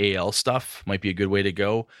of the AL stuff might be a good way to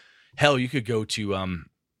go. Hell, you could go to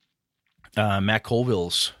Matt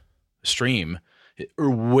Colville's stream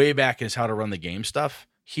way back in his How to Run the Game stuff.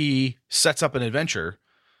 He sets up an adventure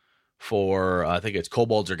for, I think it's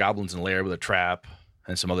kobolds or goblins in a lair with a trap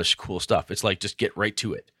and some other cool stuff. It's like, just get right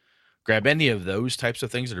to it. Grab any of those types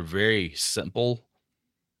of things that are very simple.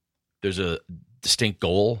 There's a distinct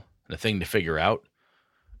goal and a thing to figure out,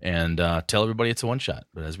 and tell everybody it's a one-shot.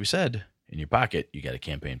 But as we said, in your pocket, you got a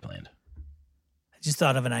campaign planned. I just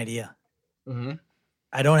thought of an idea. Mm-hmm.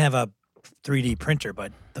 I don't have a 3D printer,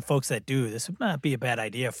 but the folks that do, this would not be a bad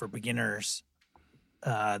idea for beginners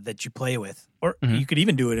that you play with. Or you could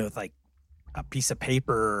even do it with like a piece of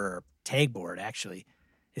paper or tag board, actually,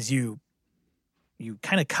 is you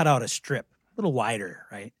kind of cut out a strip, a little wider,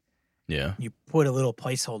 right? Yeah. You put a little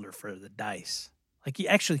placeholder for the dice. Like you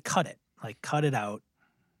actually cut it. Like cut it out,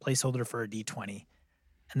 placeholder for a D20.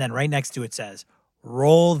 And then right next to it says,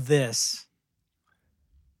 roll this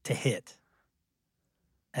to hit.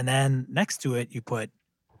 And then next to it, you put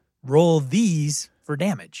roll these for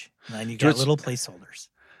damage. And then you got little placeholders.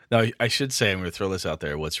 Now, I should say, I'm going to throw this out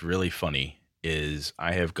there. What's really funny is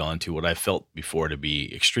I have gone to what I felt before to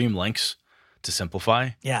be extreme lengths to simplify.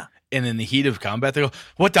 Yeah. And in the heat of combat, they go,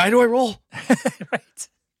 what die do I roll? Right.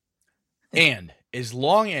 And as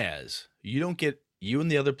long as you don't get, you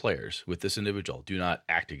and the other players with this individual do not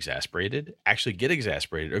act exasperated, actually get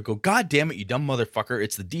exasperated, or go, God damn it, you dumb motherfucker.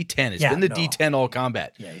 It's the D10. It's been the D10 all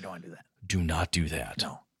combat. Yeah, you don't want to do that. Do not do that.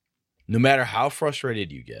 No. No matter how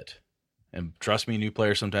frustrated you get, and trust me, new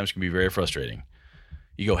players sometimes can be very frustrating.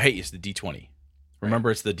 You go, hey, it's the D20.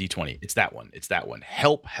 Remember, It's the D20. It's that one. It's that one.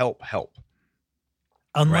 Help, help, help.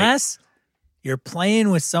 Unless you're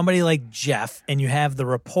playing with somebody like Jeff and you have the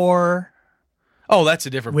rapport. Oh, that's a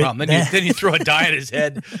different problem. Then you throw a die at his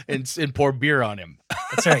head and pour beer on him.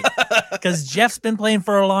 That's right. Because Jeff's been playing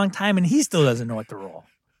for a long time and he still doesn't know what to roll.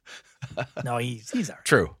 No, he's all right.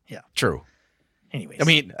 True. Yeah. True. Anyways. I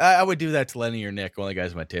mean, I would do that to Lenny or Nick, one of the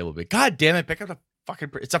guys at my table. But God damn it, pick up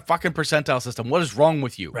it's a fucking percentile system. What is wrong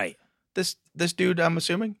with you? Right. This dude, I'm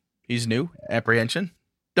assuming, he's new. Apprehension.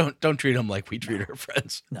 Don't treat him like we treat our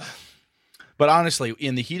friends. No. But honestly,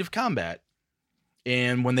 in the heat of combat,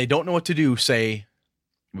 and when they don't know what to do, say,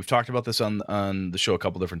 we've talked about this on the show a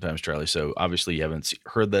couple different times, Charlie. So obviously you haven't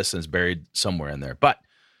heard this and it's buried somewhere in there. But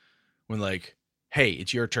when like, hey,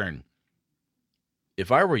 it's your turn.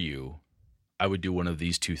 If I were you, I would do one of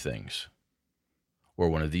these two things or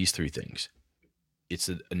one of these three things. It's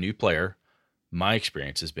a new player. My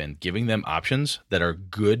experience has been giving them options that are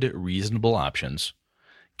good, reasonable options,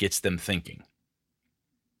 gets them thinking.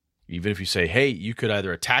 Even if you say, hey, you could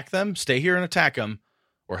either attack them, stay here and attack them,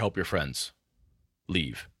 or help your friends.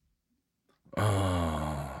 Leave.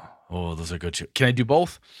 Oh, those are good. Can I do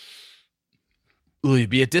both? Will you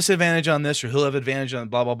be at disadvantage on this, or he'll have advantage on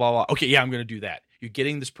blah, blah, blah, blah. Okay, yeah, I'm going to do that. You're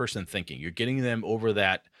getting this person thinking. You're getting them over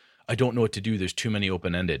that, I don't know what to do. There's too many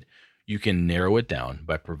open-ended. You can narrow it down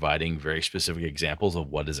by providing very specific examples of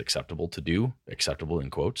what is acceptable to do, acceptable in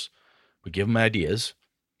quotes, but give them ideas,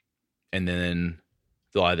 and then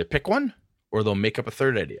they'll either pick one or they'll make up a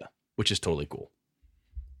third idea, which is totally cool.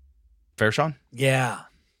 Fair, Sean? Yeah.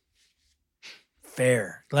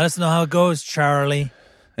 Fair. Let us know how it goes, Charlie.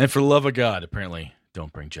 And for the love of God, apparently,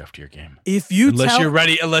 don't bring Jeff to your game. If you unless you're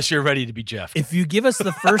ready to be Jeff. If you give us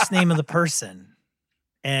the first name of the person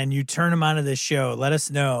and you turn them onto this show, let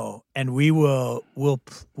us know, and we'll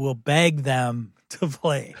beg them to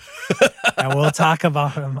play. And we'll talk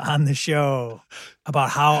about them on the show, about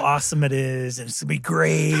how awesome it is, and it's gonna be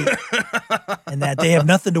great, and that they have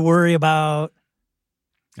nothing to worry about.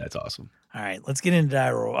 That's awesome. All right, let's get into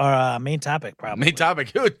our main topic. Probably main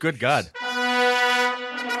topic. Good God.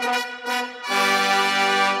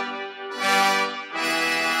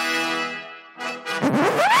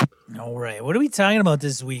 All right, what are we talking about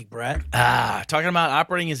this week, Brett? Talking about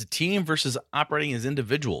operating as a team versus operating as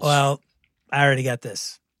individuals. Well, I already got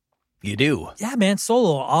this. You do? Yeah, man,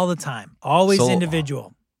 solo all the time. Always Solo.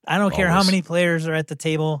 Individual. I don't care how many players are at the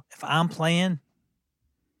table. If I'm playing,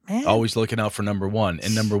 man. Always looking out for number one,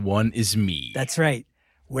 and number one is me. That's right.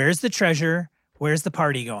 Where's the treasure? Where's the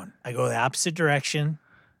party going? I go the opposite direction.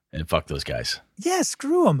 And fuck those guys. Yeah,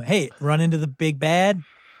 screw them. Hey, run into the big bad.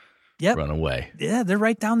 Yep. Run away. Yeah, they're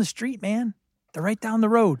right down the street, man. They're right down the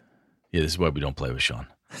road. Yeah, this is why we don't play with Sean.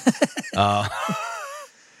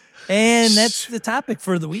 And that's the topic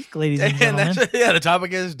for the week, ladies and gentlemen. The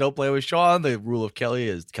topic is don't play with Sean. The rule of Kelly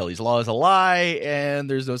is Kelly's law is a lie, and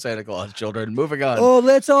there's no Santa Claus children. Moving on. Oh,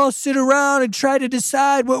 let's all sit around and try to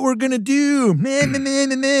decide what we're going to do.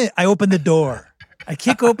 I open the door. I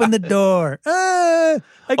kick open the door. I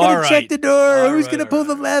got to check the door. Who's going to pull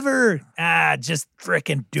the lever? Just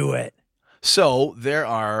frickin' do it. So there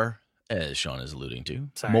are, as Sean is alluding to,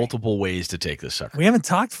 multiple ways to take this sucker. We haven't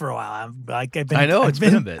talked for a while. It's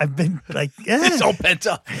been a bit. I've been like, it's all pent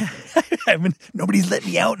up. Nobody's let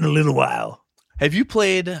me out in a little while. Have you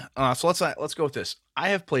played? So let's go with this. I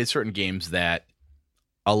have played certain games that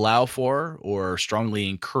allow for or strongly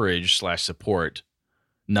encourage / support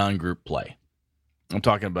non-group play. I'm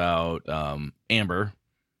talking about Amber.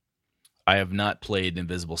 I have not played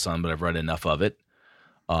Invisible Sun, but I've read enough of it.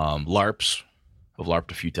 LARPs. I've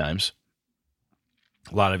LARPed a few times.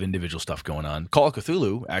 A lot of individual stuff going on. Call of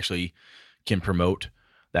Cthulhu actually can promote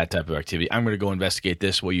that type of activity. I'm going to go investigate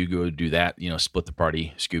this while you go do that, split the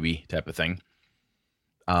party, Scooby type of thing.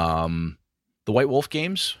 The White Wolf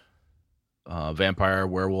games, vampire,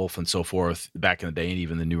 werewolf, and so forth, back in the day, and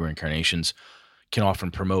even the newer incarnations, can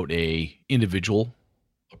often promote a individual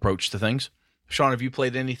approach to things. Sean, have you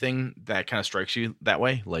played anything that kind of strikes you that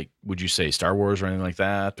way? Like, would you say Star Wars or anything like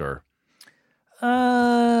that? Or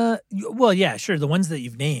well, yeah, sure. The ones that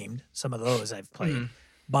you've named, some of those I've played,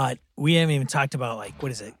 but we haven't even talked about, like,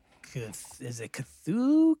 what is it? Is it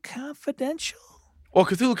Cthulhu Confidential? Well,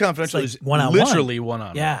 Cthulhu Confidential like is one-on-one. literally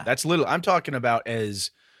one-on-one. Yeah. That's literally, I'm talking about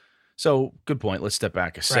as, so good point. Let's step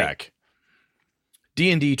back a sec. Right.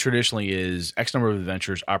 D&D traditionally is X number of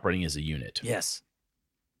adventures operating as a unit. Yes.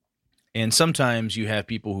 And sometimes you have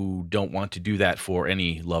people who don't want to do that for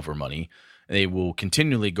any love or money. They will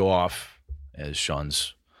continually go off, as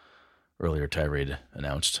Sean's earlier tirade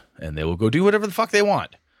announced, and they will go do whatever the fuck they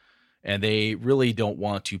want. And they really don't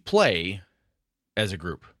want to play as a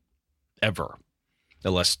group, ever,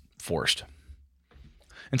 unless forced.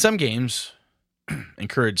 And some games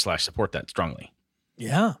encourage/support that strongly.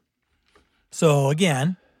 Yeah. So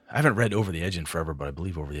again, I haven't read Over the Edge in forever, but I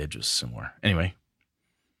believe Over the Edge was similar. Anyway.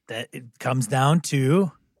 that it comes down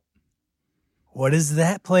to, what does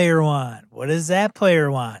that player want? What does that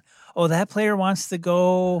player want? Oh, that player wants to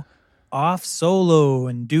go off solo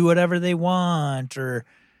and do whatever they want, or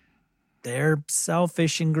they're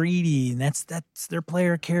selfish and greedy, and that's their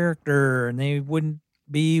player character, and they wouldn't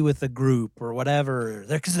be with a group or whatever.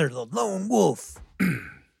 Because they're the lone wolf.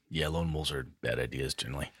 Yeah, lone wolves are bad ideas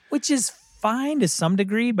generally. Which is fine to some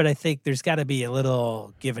degree, but I think there's got to be a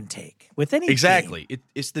little give and take with any Exactly. game.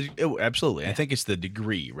 Absolutely. I think it's the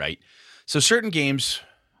degree, right? So certain games,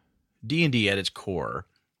 D&D at its core,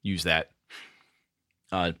 use that.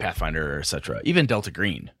 Pathfinder, etc. Even Delta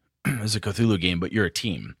Green is a Cthulhu game, but you're a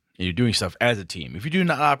team and you're doing stuff as a team. If you do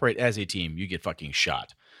not operate as a team, you get fucking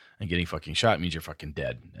shot. And getting fucking shot means you're fucking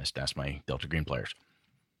dead. That's my Delta Green players.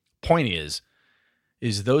 Point is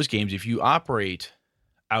those games, if you operate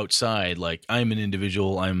outside, like I'm an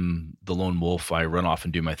individual, I'm the lone wolf, I run off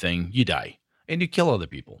and do my thing, you die. And you kill other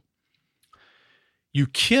people. You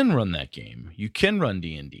can run that game. You can run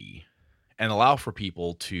D&D and allow for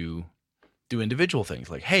people to do individual things.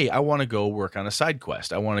 Like, hey, I want to go work on a side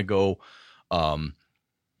quest. I want to go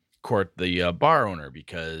court the bar owner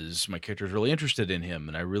because my character is really interested in him.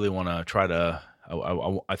 And I really want to try to,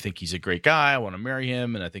 I think he's a great guy. I want to marry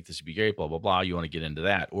him. And I think this would be great, blah, blah, blah. You want to get into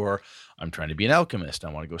that. Or I'm trying to be an alchemist.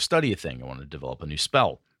 I want to go study a thing. I want to develop a new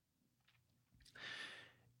spell.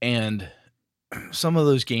 And some of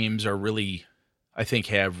those games are really, I think,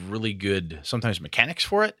 have really good, sometimes mechanics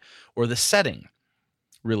for it, or the setting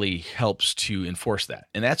really helps to enforce that.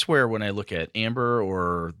 And that's where, when I look at Amber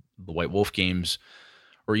or the White Wolf games,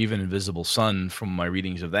 or even Invisible Sun from my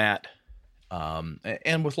readings of that,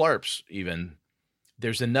 and with LARPs even,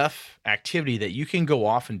 there's enough activity that you can go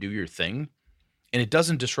off and do your thing, and it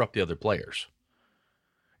doesn't disrupt the other players.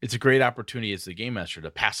 It's a great opportunity as the game master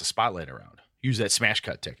to pass the spotlight around. Use that smash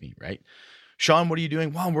cut technique, right? Sean, what are you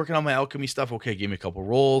doing? Well, I'm working on my alchemy stuff. Okay, give me a couple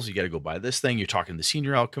rolls. You got to go buy this thing. You're talking to the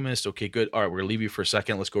senior alchemist. Okay, good. All right, we're going to leave you for a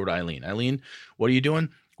second. Let's go over to Eileen. Eileen, what are you doing?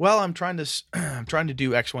 Well, I'm trying to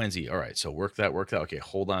do X, Y, and Z. All right, so work that. Okay,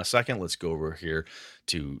 hold on a second. Let's go over here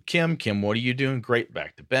to Kim. Kim, what are you doing? Great.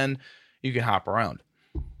 Back to Ben. You can hop around.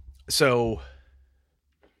 So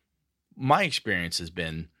my experience has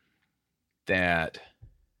been that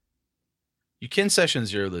you can session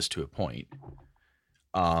zero this to a point.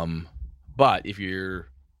 But if you're,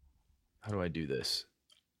 how do I do this?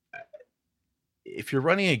 If you're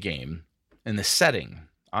running a game and the setting,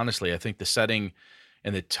 honestly, I think the setting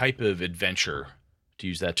and the type of adventure, to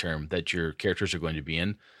use that term, that your characters are going to be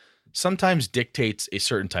in, sometimes dictates a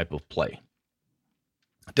certain type of play.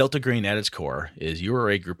 Delta Green at its core is you are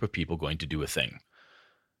a group of people going to do a thing.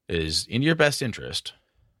 It is in your best interest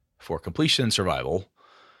for completion and survival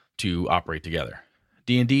to operate together.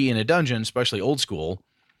 D&D in a dungeon, especially old school,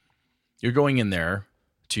 you're going in there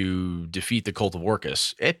to defeat the Cult of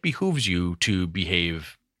Orcus. It behooves you to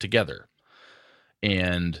behave together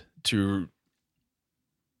and to,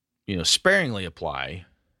 sparingly apply,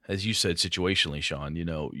 as you said, situationally, Sean.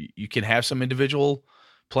 You can have some individual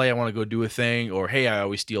play. I want to go do a thing, or hey, I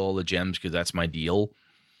always steal all the gems because that's my deal.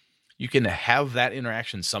 You can have that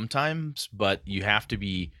interaction sometimes, but you have to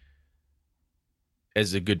be,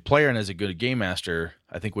 as a good player and as a good game master,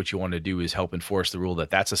 I think what you want to do is help enforce the rule that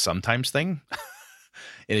that's a sometimes thing.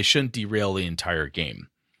 And it shouldn't derail the entire game.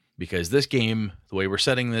 Because this game, the way we're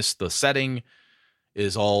setting this, the setting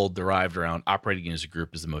is all derived around operating as a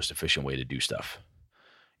group is the most efficient way to do stuff.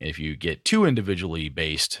 And if you get too individually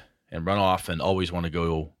based and run off and always want to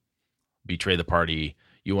go betray the party,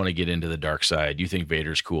 you want to get into the dark side, you think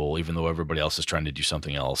Vader's cool, even though everybody else is trying to do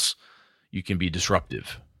something else, you can be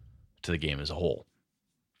disruptive to the game as a whole.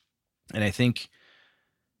 And I think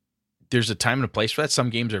there's a time and a place for that. Some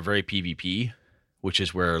games are very PvP, which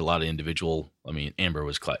is where a lot of individual. I mean, Amber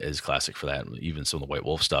is classic for that. Even some of the White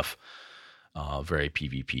Wolf stuff, very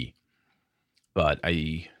PvP. But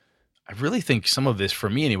I really think some of this, for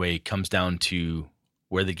me anyway, comes down to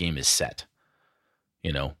where the game is set.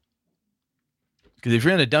 You know, because if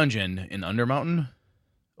you're in a dungeon in Undermountain,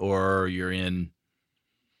 or you're in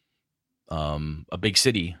a big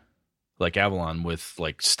city like Avalon with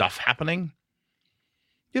like stuff happening,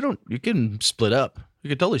 you can split up. You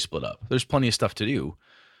can totally split up. There's plenty of stuff to do,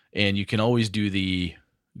 and you can always do the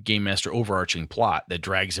game master overarching plot that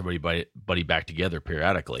drags everybody back together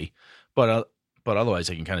periodically. But otherwise,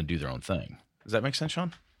 they can kind of do their own thing. Does that make sense,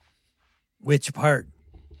 Sean? Which part?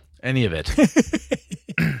 Any of it?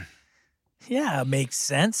 Yeah, it makes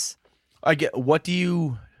sense. I get. What do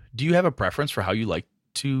you have a preference for how you like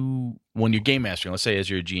to, when you're game mastering? Let's say as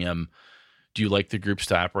your GM, do you like the groups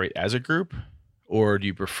to operate as a group, or do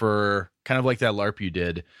you prefer kind of like that LARP you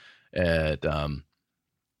did at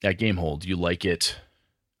Gamehold? Do you like it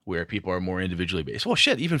where people are more individually based? Well,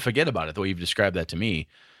 shit, even forget about it. The way you've described that to me,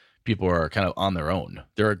 people are kind of on their own.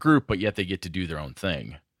 They're a group, but yet they get to do their own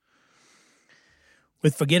thing.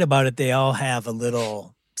 With forget about it, they all have a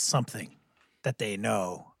little something that they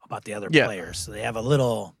know about the other players. So they have a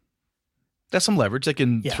little. That's some leverage they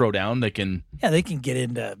can throw down. They can. Yeah, they can get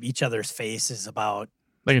into each other's faces about.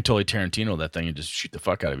 They can totally Tarantino that thing and just shoot the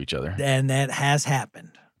fuck out of each other. And that has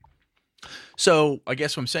happened. So I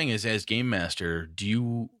guess what I'm saying is, as game master, do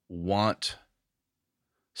you want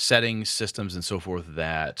settings, systems, and so forth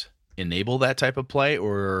that enable that type of play,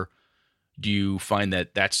 or do you find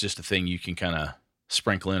that that's just a thing you can kind of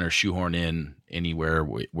sprinkle in or shoehorn in anywhere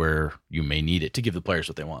where you may need it to give the players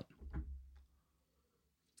what they want?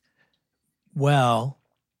 Well,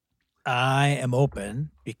 I am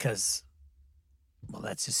open because, well,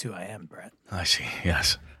 that's just who I am, Brett. I see.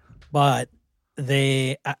 Yes. But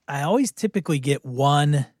I always typically get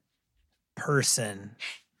one person.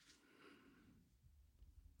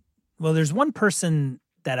 Well, there's one person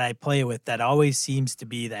that I play with that always seems to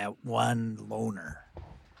be that one loner.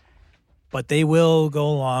 But they will go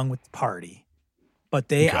along with the party. But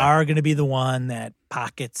they are going to be the one that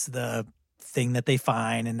pockets the thing that they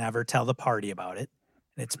find and never tell the party about it.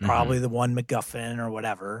 And it's probably the one MacGuffin or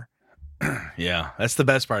whatever. Yeah, that's the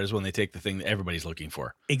best part, is when they take the thing that everybody's looking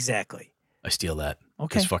for. Exactly. I steal that.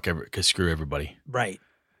 Okay. Because screw everybody. Right.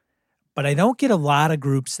 But I don't get a lot of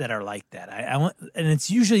groups that are like that. I want, and it's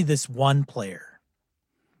usually this one player.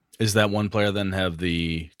 Is that one player then have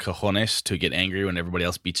the cojones to get angry when everybody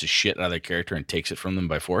else beats the shit out of their character and takes it from them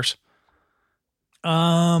by force? They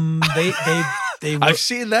will, I've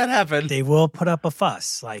seen that happen. They will put up a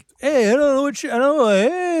fuss, like, "Hey, I don't know what I don't know.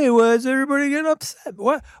 Hey, why is everybody getting upset?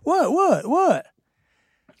 What?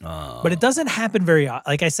 But it doesn't happen very often.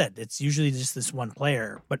 Like I said, it's usually just this one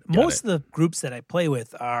player. But most of the groups that I play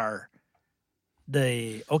with are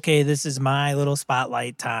this is my little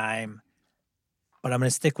spotlight time, but I'm going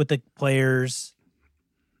to stick with the players,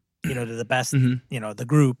 to the best, the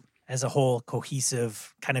group as a whole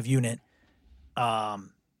cohesive kind of unit.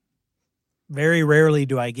 Very rarely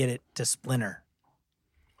do I get it to splinter.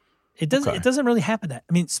 It doesn't really happen that.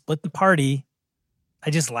 I mean, split the party. I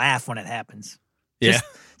just laugh when it happens.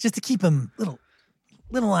 Just to keep them little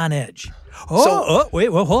on edge. Wait,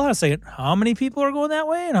 well, hold on a second. How many people are going that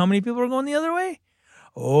way and how many people are going the other way?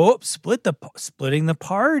 Oh, splitting the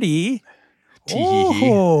party.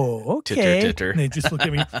 Oh, okay. Titter. And they just look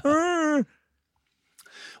at me.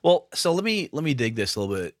 Well, so let me dig this a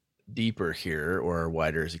little bit deeper here, or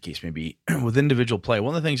wider as the case may be. With individual play,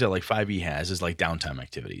 one of the things that like 5e has is like downtime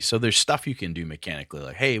activities. So there's stuff you can do mechanically,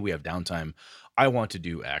 like, hey, we have downtime. I want to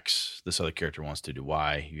do X. This other character wants to do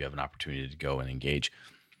Y. You have an opportunity to go and engage.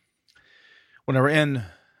 When I ran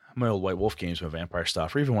my old White Wolf games, my vampire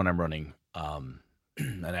stuff, or even when I'm running an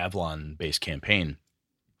Avalon-based campaign,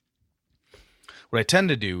 what I tend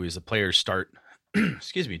to do is the players start,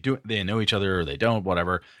 they know each other or they don't,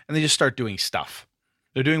 whatever, and they just start doing stuff.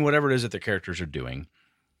 They're doing whatever it is that their characters are doing.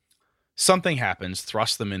 Something happens,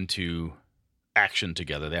 thrusts them into action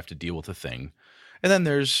together. They have to deal with a thing. And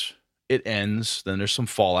then it ends. Then there's some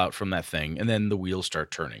fallout from that thing. And then the wheels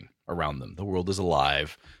start turning around them. The world is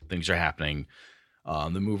alive. Things are happening.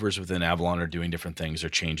 The movers within Avalon are doing different things. They're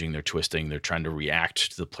changing, they're twisting. They're trying to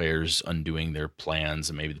react to the players undoing their plans.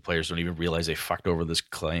 And maybe the players don't even realize they fucked over this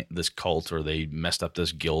cult, or they messed up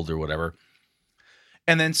this guild or whatever.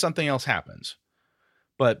 And then something else happens.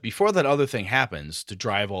 But before that other thing happens, to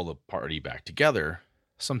drive all the party back together,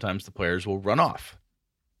 sometimes the players will run off.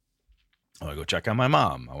 I want to go check on my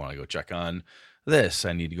mom. I want to go check on this.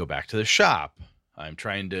 I need to go back to the shop. I'm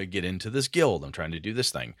trying to get into this guild. I'm trying to do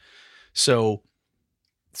this thing. So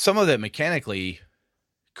some of that mechanically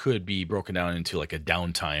could be broken down into like a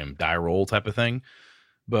downtime die roll type of thing.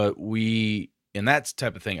 But in that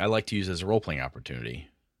type of thing, I like to use as a role-playing opportunity.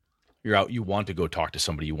 You're out, you want to go talk to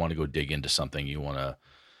somebody, you want to go dig into something, you want to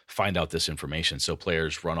find out this information. So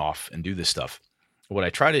players run off and do this stuff. What I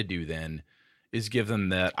try to do then is give them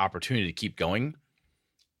that opportunity to keep going.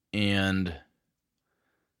 And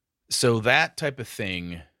so that type of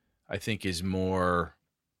thing, I think, is more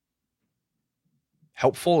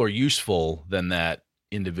helpful or useful than that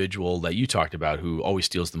individual that you talked about who always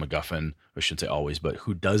steals the MacGuffin. I shouldn't say always, but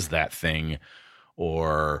who does that thing,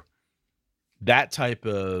 or that type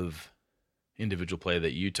of individual play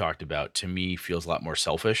that you talked about, to me feels a lot more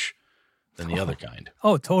selfish than the other kind.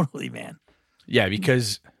 Oh, totally, man. Yeah,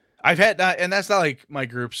 because I've had that, and that's not like my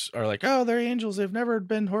groups are like, oh, they're angels, they've never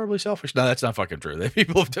been horribly selfish. No, that's not fucking true.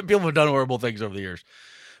 People have done horrible things over the years.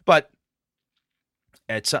 But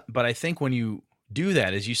I think when you do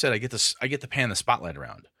that, as you said, I get to pan the spotlight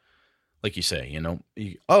around. Like you say,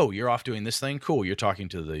 you're off doing this thing. Cool. You're talking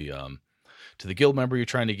to the guild member you're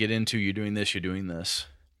trying to get into. You're doing this, you're doing this.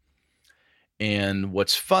 And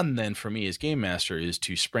what's fun then for me as game master is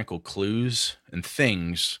to sprinkle clues and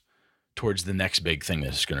things towards the next big thing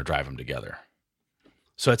that's going to drive them together.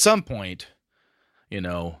 So at some point,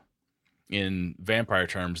 in vampire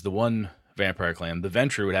terms, the one vampire clan, the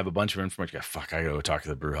Ventru, would have a bunch of information. Fuck, I gotta go talk to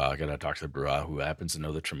the Bruja. I gotta talk to the Bruja who happens to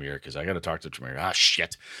know the Tremere, because I gotta talk to Tremere. Ah,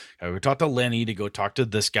 shit. I gotta talk to Lenny to go talk to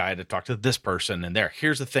this guy to talk to this person. And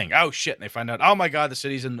here's the thing. Oh, shit. And they find out, oh my God, the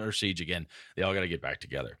city's under siege again. They all gotta get back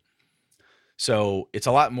together. So it's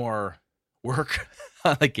a lot more work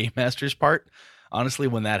on the game master's part, honestly,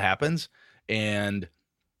 when that happens. And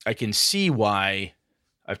I can see why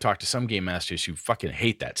I've talked to some game masters who fucking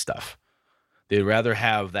hate that stuff. They'd rather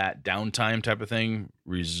have that downtime type of thing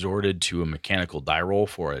resorted to a mechanical die roll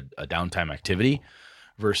for a downtime activity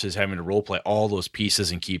versus having to role play all those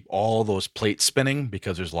pieces and keep all those plates spinning,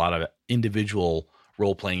 because there's a lot of individual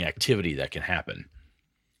role playing activity that can happen.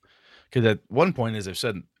 Because at one point, as I've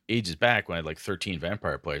said ages back, when I had like 13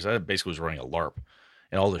 vampire players, I basically was running a LARP,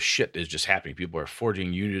 and all this shit is just happening. People are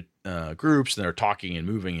forging unit groups, and they're talking and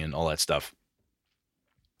moving and all that stuff.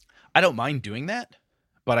 I don't mind doing that.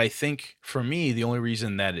 But I think for me, the only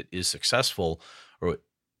reason that it is successful, or it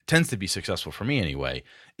tends to be successful for me anyway,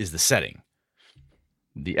 is the setting.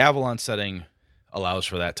 The Avalon setting allows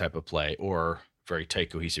for that type of play, or very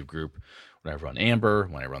tight, cohesive group. When I run Amber,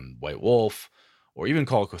 when I run White Wolf, or even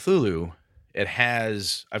Call of Cthulhu,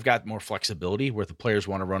 I've got more flexibility where if the players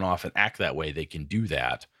want to run off and act that way, they can do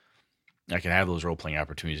that. I can have those role-playing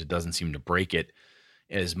opportunities. It doesn't seem to break it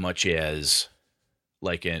as much as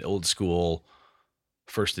like an old school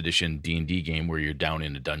first edition D&D game where you're down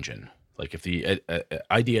in a dungeon. Like if the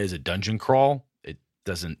idea is a dungeon crawl,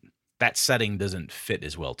 that setting doesn't fit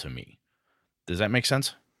as well to me. Does that make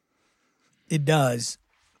sense? It does.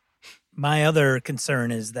 My other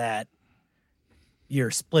concern is that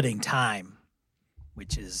you're splitting time,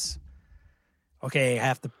 which is,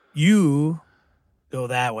 okay, you go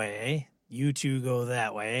that way, you two go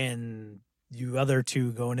that way, and you other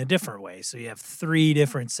two go in a different way. So you have 3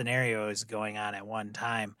 different scenarios going on at one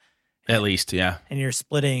time. At least, yeah. And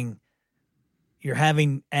you're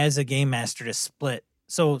having, as a game master, to split.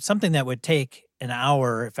 So something that would take an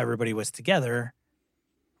hour if everybody was together,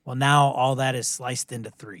 well, now all that is sliced into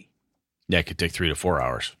 3. Yeah, it could take 3 to 4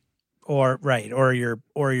 hours. Or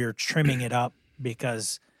you're trimming it up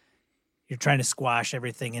because you're trying to squash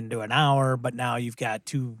everything into an hour, but now you've got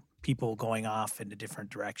 2 people going off into different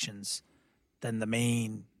directions than the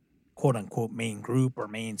main, quote unquote, main group or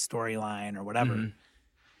main storyline or whatever.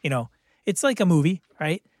 Mm-hmm. It's like a movie,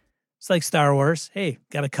 right? It's like Star Wars. Hey,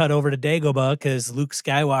 got to cut over to Dagobah because Luke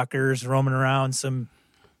Skywalker's roaming around some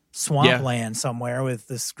swampland somewhere with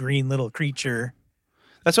this green little creature.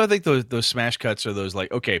 That's why I think those smash cuts are those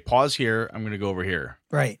like, okay, pause here. I'm going to go over here.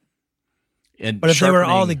 Right. But if they were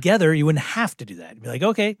all together, you wouldn't have to do that. You'd be like,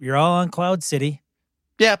 okay, you're all on Cloud City.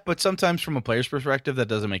 Yeah, but sometimes from a player's perspective, that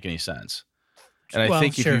doesn't make any sense. And I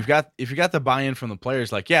think if you've got the buy-in from the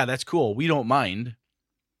players, like, yeah, that's cool. We don't mind.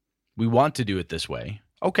 We want to do it this way.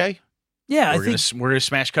 Okay. Yeah, we're gonna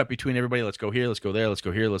smash cut between everybody. Let's go here. Let's go there. Let's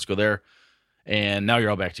go here. Let's go there. And now you're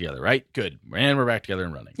all back together, right? Good. And we're back together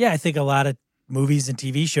and running. Yeah, I think a lot of movies and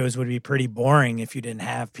TV shows would be pretty boring if you didn't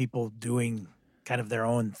have people doing kind of their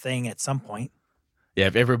own thing at some point. Yeah,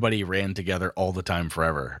 if everybody ran together all the time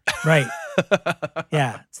forever. Right.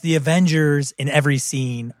 Yeah, it's the Avengers in every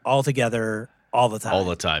scene, all together, all the time. All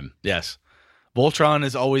the time, yes. Voltron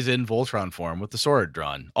is always in Voltron form with the sword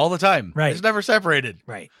drawn all the time. Right. It's never separated.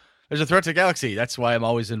 Right. There's a threat to the galaxy. That's why I'm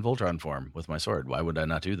always in Voltron form with my sword. Why would I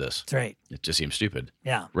not do this? That's right. It just seems stupid.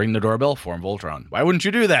 Yeah. Ring the doorbell, form Voltron. Why wouldn't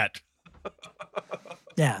you do that?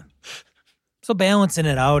 Yeah. So balancing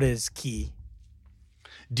it out is key.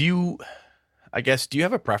 Do you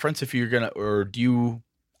have a preference if you're going to, or do you,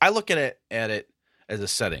 I look at it as a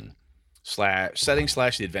setting slash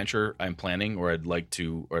the adventure I'm planning, or I'd like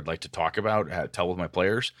to talk about, tell with my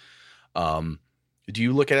players. Do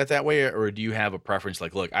you look at it that way, or do you have a preference?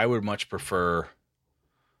 Like, look, I would much prefer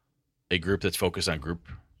a group that's focused on group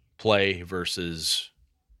play versus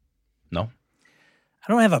no.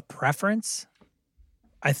 I don't have a preference.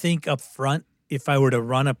 I think up front, if I were to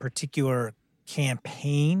run a particular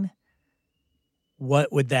campaign,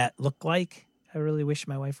 what would that look like? I really wish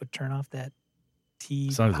my wife would turn off that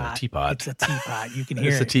teapot. Sounds like a teapot. It's a teapot. You can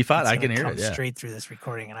hear It's it. a teapot. I It's can gonna hear come it. Yeah. straight through this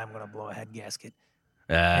recording, and I'm going to blow a head gasket.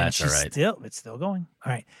 That's all she's right. It's still going.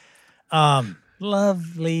 All right.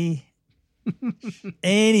 Lovely.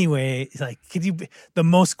 Anyway, it's like, the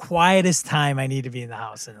most quietest time I need to be in the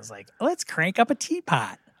house, and it's like, let's crank up a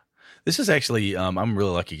teapot. This is actually, I'm really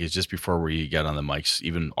lucky because just before we got on the mics,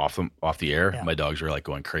 even off the air, Yeah. my dogs were like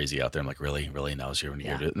going crazy out there. I'm like, really? Now is here when you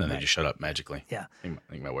go do it? And then they just shut up magically. Yeah. I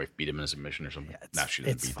think my wife beat him in a submission or something. Yeah, No, she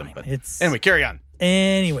didn't it's beat fine. them. But It's anyway, carry on.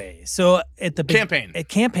 Anyway, so at the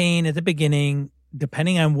Campaign. at the beginning,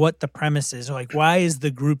 depending on what the premise is, like, why is the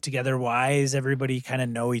group together? Why is everybody kind of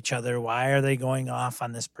know each other? Why are they going off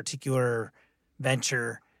on this particular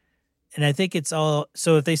venture? And I think it's all,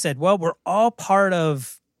 so if they said, well, we're all part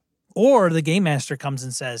of, or the game master comes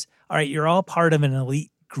and says, all right, you're all part of an elite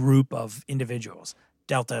group of individuals,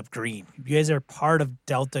 Delta Green. You guys are part of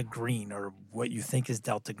Delta Green, or what you think is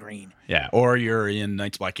Delta Green. Yeah. Or you're in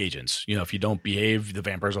Night's Black Agents. You know, if you don't behave, the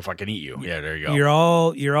vampires will fucking eat you. Yeah, there you go. You're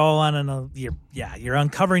all on you're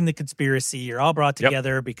uncovering the conspiracy. You're all brought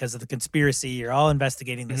together because of the conspiracy. You're all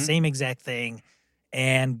investigating the same exact thing,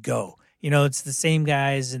 and go. You know, it's the same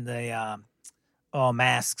guys in the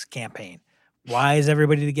Masks campaign. Why is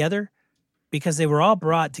everybody together? Because they were all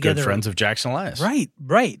brought together. Good friends of Jackson Elias.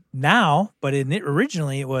 Right. Now, but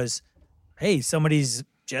originally it was, hey, somebody's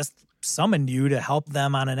just summoned you to help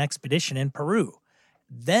them on an expedition in Peru.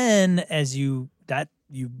 Then as you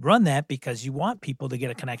run that because you want people to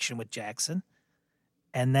get a connection with Jackson.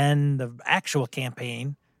 And then the actual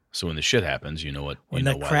campaign. So when the shit happens, you know what? When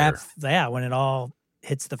the crap, when it all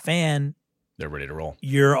hits the fan, they're ready to roll.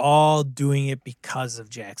 You're all doing it because of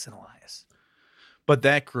Jackson Elias. But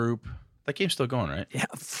that group, that game's still going, right? Yeah.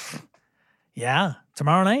 Yeah.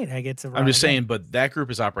 Tomorrow night I get to run. I'm just saying, but that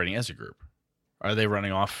group is operating as a group. Are they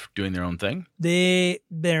running off doing their own thing?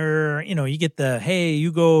 They're, you get the, hey,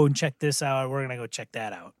 you go and check this out. We're going to go check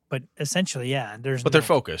that out. But essentially, yeah, But they're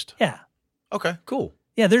focused. Yeah. Okay, cool.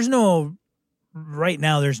 Yeah, right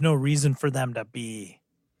now, there's no reason for them to be.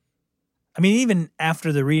 I mean, even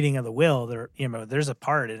after the reading of the will, there's a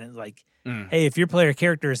part in it like, hey, if your player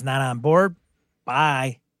character is not on board,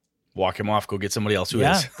 bye. Walk him off. Go get somebody else who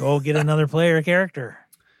is. Yeah, go get another player character.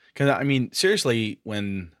 Because, I mean, seriously,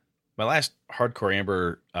 when my last hardcore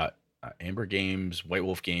Amber games, White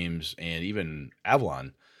Wolf games, and even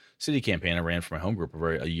Avalon City campaign I ran for my home group,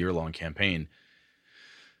 a year-long campaign,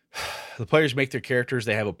 the players make their characters.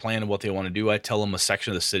 They have a plan of what they want to do. I tell them a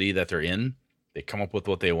section of the city that they're in. They come up with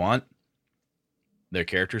what they want their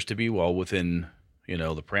characters to be, well within,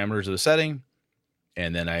 the parameters of the setting.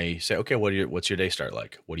 And then I say, okay, what's your day start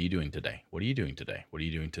like? What are you doing today? What are you doing today? What are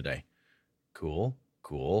you doing today? Cool.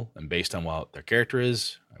 And based on what their character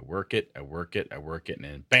is, I work it, and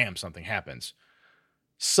then bam, something happens.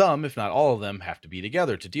 Some, if not all of them, have to be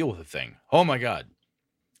together to deal with the thing. Oh my God.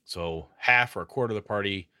 So half or a quarter of the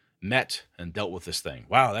party met and dealt with this thing.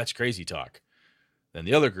 Wow, that's crazy talk. Then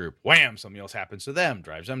the other group, wham, something else happens to them,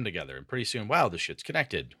 drives them together. And pretty soon, wow, this shit's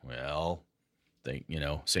connected. Well,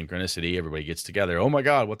 synchronicity, everybody gets together. Oh my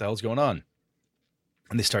God, what the hell's going on?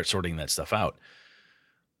 And they start sorting that stuff out.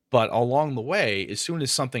 But along the way, as soon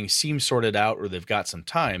as something seems sorted out or they've got some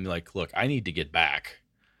time, like, look, I need to get back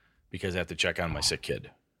because I have to check on my sick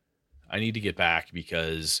kid. I need to get back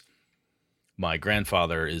because my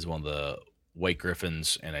grandfather is one of the White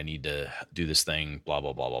Griffins and I need to do this thing, blah,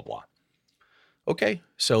 blah, blah, blah, blah. Okay,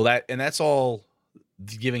 so that's all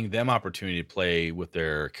giving them opportunity to play with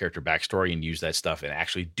their character backstory and use that stuff and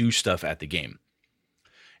actually do stuff at the game.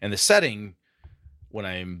 And the setting, when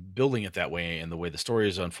I'm building it that way and the way the story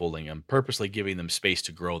is unfolding, I'm purposely giving them space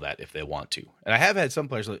to grow that if they want to. And I have had some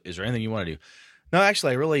players, is there anything you want to do? No,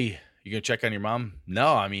 actually, you going to check on your mom?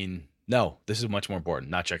 No, this is much more important.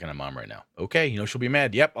 Not checking on mom right now. Okay, she'll be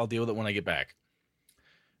mad. Yep, I'll deal with it when I get back.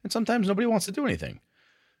 And sometimes nobody wants to do anything.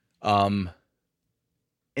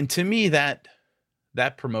 And to me, that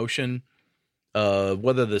that promotion,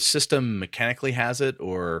 whether the system mechanically has it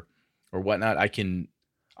or whatnot,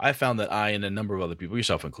 I found that I and a number of other people,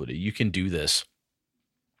 yourself included, you can do this.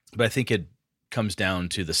 But I think it comes down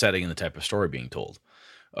to the setting and the type of story being told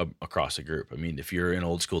across a group. I mean, if you're in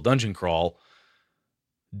old school dungeon crawl,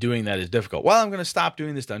 doing that is difficult. Well, I'm going to stop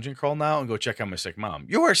doing this dungeon crawl now and go check on my sick mom.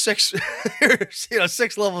 You are 6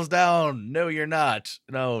 levels down. No, you're not.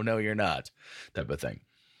 No, you're not. Type of thing.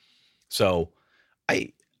 So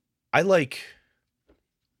I like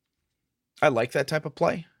that type of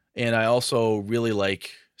play. And I also really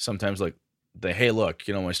like sometimes like hey, look,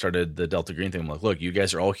 when I started the Delta Green thing, I'm like, look, you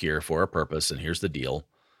guys are all here for a purpose and here's the deal.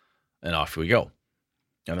 And off we go.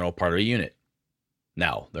 And they're all part of a unit.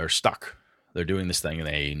 Now they're stuck. They're doing this thing and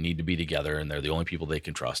they need to be together and they're the only people they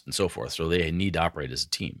can trust and so forth. So they need to operate as a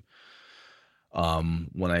team.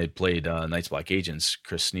 When I played Knights Black Agents,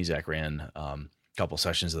 Chris Sneezak ran a couple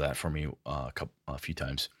sessions of that for me a few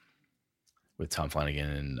times with Tom Flanagan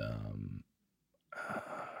and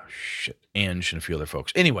Ange and a few other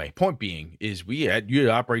folks. Anyway, point being is you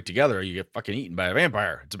operate together or you get fucking eaten by a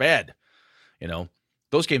vampire. It's bad.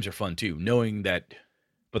 Those games are fun too, knowing that,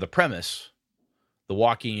 but the premise, the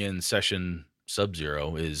walking in session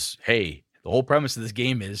Sub-Zero is, hey, the whole premise of this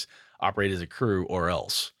game is operate as a crew or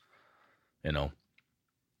else, So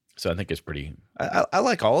I think it's I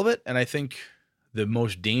like all of it. And I think the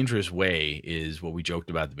most dangerous way is what we joked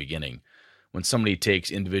about at the beginning. When somebody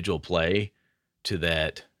takes individual play to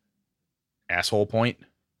that asshole point,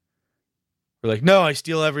 we're like, no, I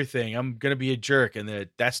steal everything. I'm going to be a jerk. And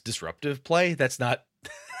that's disruptive play. That's not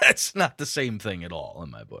the same thing at all in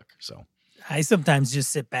my book. So I sometimes just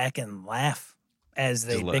sit back and laugh as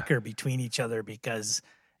they bicker between each other because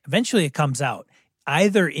eventually it comes out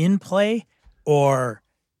either in play or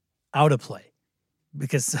out of play.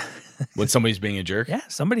 Because when somebody's being a jerk,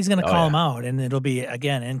 somebody's going to call them out, and it'll be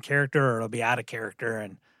again in character or it'll be out of character,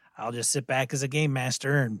 and I'll just sit back as a game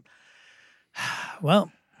master and I'm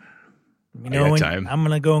going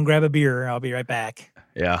to go and grab a beer. I'll be right back.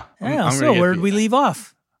 Yeah. So where did we leave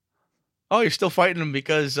off? Oh, you're still fighting him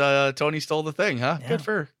because Tony stole the thing, huh? Yeah. Good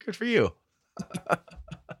for you.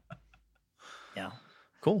 Yeah.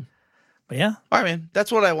 Cool. But yeah. All right, man.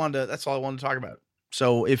 That's all I wanted to talk about.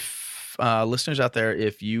 So if listeners out there,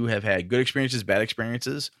 if you have had good experiences, bad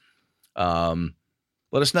experiences, let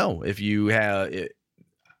us know. If you have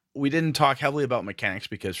we didn't talk heavily about mechanics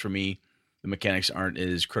because for me, the mechanics aren't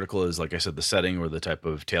as critical as, like I said, the setting or the type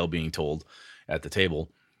of tale being told at the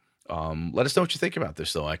table. Let us know what you think about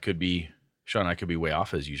this, though. Sean and I could be way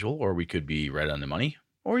off as usual, or we could be right on the money,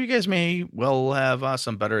 or you guys may well have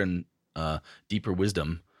some better and deeper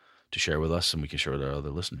wisdom to share with us, and we can share with our other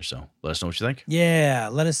listeners. So let us know what you think. Yeah,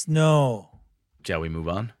 let us know. Shall we move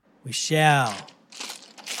on? We shall.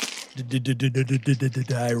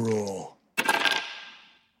 Die roll.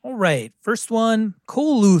 All right, first one,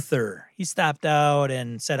 Cole Luther. He stopped out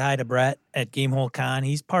and said hi to Brett at Gamehole Con.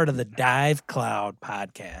 He's part of the Dive Cloud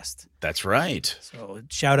podcast. That's right. So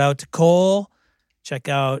shout out to Cole. Check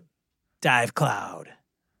out Dive Cloud.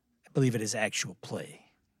 I believe it is actual play.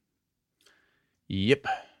 Yep.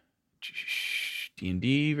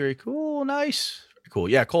 D&D, very cool, nice. Very cool.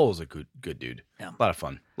 Yeah, Cole's a good dude. Yeah. A lot of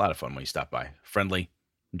fun when he stopped by. Friendly,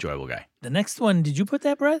 enjoyable guy. The next one, did you put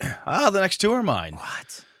that, Brett? The next two are mine.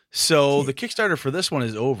 What? So the Kickstarter for this one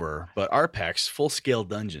is over, but RPEX Full Scale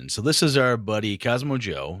Dungeon. So this is our buddy Cosmo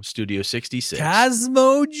Joe, Studio 66.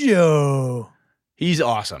 Cosmo Joe. He's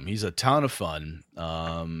awesome. He's a ton of fun.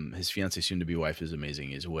 His fiance, soon-to-be wife, is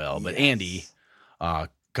amazing as well. But Andy,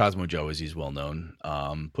 Cosmo Joe, as he's well known,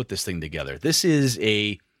 put this thing together. This is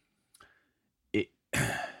if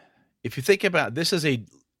you think about, this is a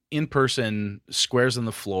in-person, squares on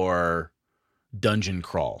the floor dungeon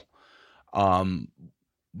crawl.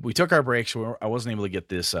 We took our breaks. I wasn't able to get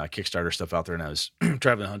this Kickstarter stuff out there, and I was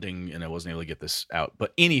traveling hunting, and I wasn't able to get this out.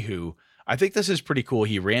 But anywho, I think this is pretty cool.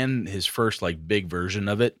 He ran his first big version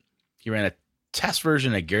of it. He ran a test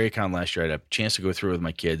version at GaryCon last year. I had a chance to go through it with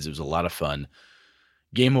my kids. It was a lot of fun.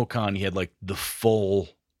 GameholeCon, he had the full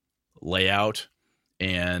layout,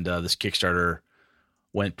 and this Kickstarter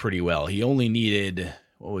went pretty well. He only needed,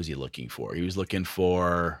 what was he looking for? He was looking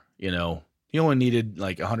for, he only needed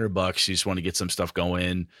 $100. He just wanted to get some stuff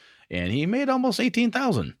going, and he made almost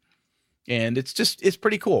 18,000. And it's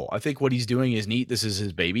pretty cool. I think what he's doing is neat. This is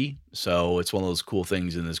his baby. So it's one of those cool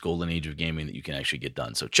things in this golden age of gaming that you can actually get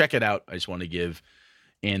done. So check it out. I just want to give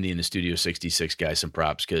Andy and the Studio 66 guys some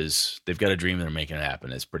props because they've got a dream and they're making it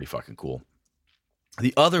happen. It's pretty fucking cool.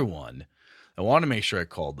 The other one, I want to make sure I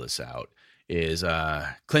called this out, is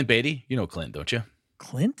Clint Beatty. You know Clint, don't you?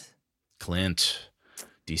 Clint,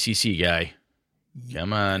 DCC guy.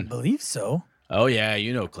 Come I on. believe so. Oh yeah,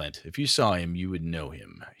 you know Clint. If you saw him, you would know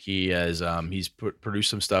him. He has he's produced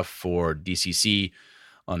some stuff for DCC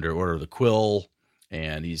under Order of the Quill,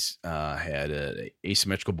 and he's had an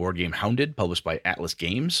asymmetrical board game Hounded, published by Atlas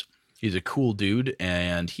Games. He's a cool dude,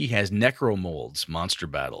 and he has Necro Molds Monster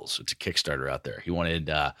Battles. It's a Kickstarter out there. He wanted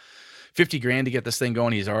 $50,000 to get this thing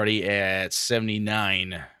going. He's already at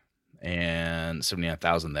 79 and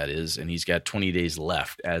 79,000 that is, and he's got 20 days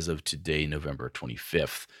left as of today, November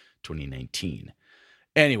 25th. 2019.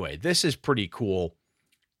 Anyway, this is pretty cool.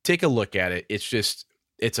 Take a look at it.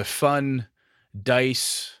 It's a fun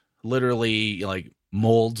dice, literally like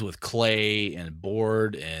molds with clay and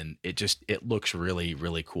board, and it looks really,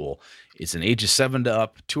 really cool. It's an ages 7 to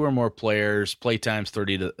up, 2 or more players, playtime's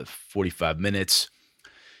 30 to 45 minutes.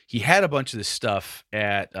 He had a bunch of this stuff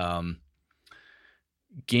at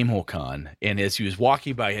Gamehole Con, and as he was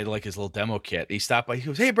walking by, he had like his little demo kit. He stopped by, he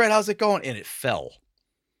goes, "Hey Brett, how's it going?" And it fell.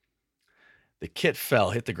 The kit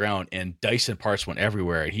fell, hit the ground, and dice and parts went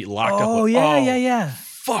everywhere. And he locked up. Oh, yeah.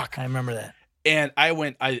 Fuck. I remember that. And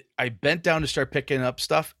I bent down to start picking up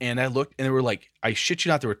stuff, and I looked, and there were like, I shit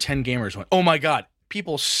you not, there were 10 gamers went, "Oh my God."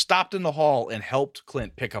 People stopped in the hall and helped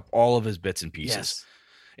Clint pick up all of his bits and pieces. Yes.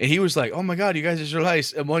 And he was like, "Oh my God, you guys are so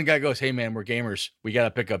nice." And one guy goes, "Hey man, we're gamers. We got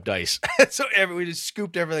to pick up dice." So we just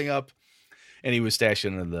scooped everything up, and he was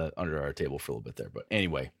stashing under our table for a little bit there. But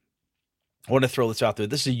anyway, I want to throw this out there.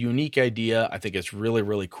 This is a unique idea. I think it's really,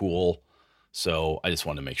 really cool. So I just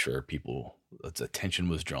wanted to make sure people's attention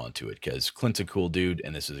was drawn to it, because Clint's a cool dude,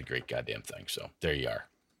 and this is a great goddamn thing. So there you are.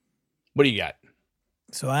 What do you got?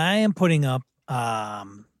 So I am putting up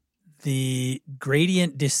the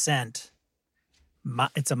Gradient Descent.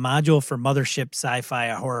 It's a module for Mothership Sci-Fi,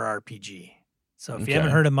 a horror RPG. So if you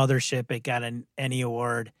haven't heard of Mothership, it got an ENnie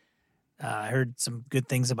award. I heard some good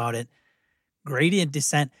things about it. Gradient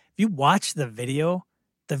Descent. If you watch the video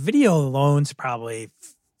alone's probably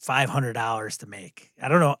 $500 to make. I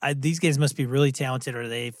don't know. These guys must be really talented, or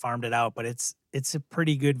they farmed it out, but it's a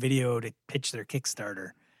pretty good video to pitch their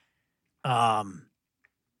Kickstarter.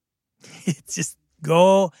 It's just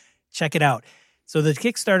go check it out. So the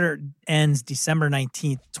Kickstarter ends December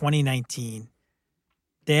 19th, 2019.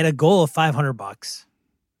 They had a goal of $500.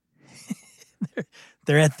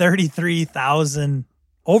 They're at 33,000,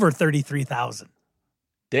 over 33,000.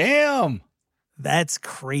 Damn. That's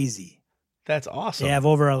crazy. That's awesome. They have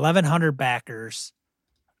over 1,100 backers.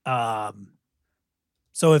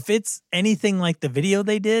 So if it's anything like the video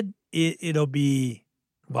they did, it'll be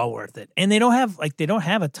well worth it. And they don't have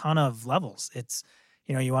a ton of levels. It's,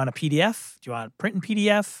 you want a PDF? Do you want print in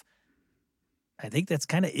PDF? I think that's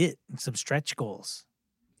kind of it. And some stretch goals.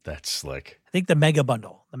 That's slick. I think the mega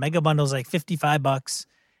bundle. The mega bundle is like $55,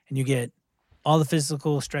 and you get all the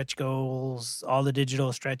physical stretch goals, all the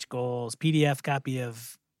digital stretch goals, PDF copy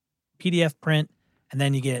of PDF print, and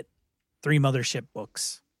then you get 3 Mothership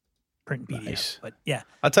books, print and PDF. Nice. But yeah,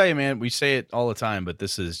 I'll tell you, man, we say it all the time, but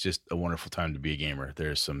this is just a wonderful time to be a gamer.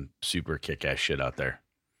 There's some super kick-ass shit out there.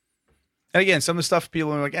 And again, some of the stuff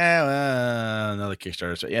people are like, another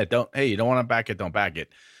Kickstarter. So yeah, you don't want to back it, don't back it.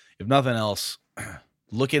 If nothing else,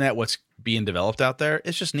 looking at what's being developed out there,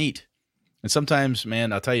 it's just neat. And sometimes,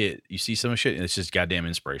 man, I'll tell you, you see some shit and it's just goddamn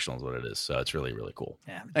inspirational is what it is. So it's really, really cool.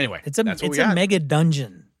 Yeah. Anyway, it's a mega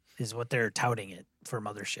dungeon is what they're touting it for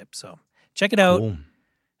Mothership. So check it out.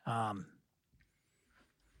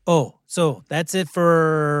 Cool. So that's it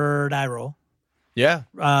for Die Roll. Yeah.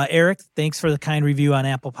 Eric, thanks for the kind review on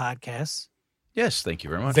Apple Podcasts. Yes, thank you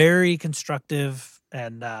very much. Very constructive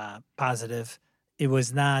and positive. It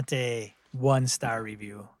was not a 1-star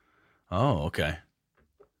review. Oh, okay.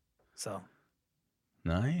 So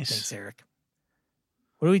nice. Thanks, Eric.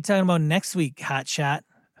 What are we talking about next week, Hot Shot?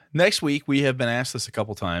 Next week, we have been asked this a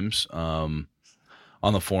couple times on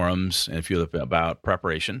the forums and a few about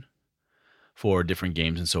preparation for different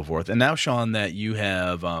games and so forth. And now, Sean, that you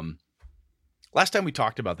have last time we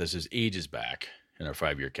talked about this is ages back in our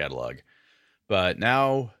 5-year catalog. But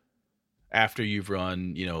now, after you've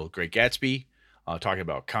run, Great Gatsby, talking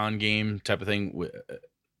about con game type of thing,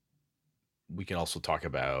 we can also talk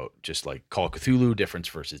about just like Call of Cthulhu, difference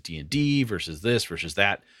versus D&D versus this versus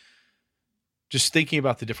that. Just thinking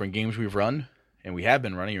about the different games we've run and we have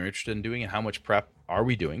been running or interested in doing, and how much prep are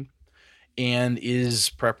we doing? And is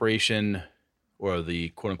preparation or the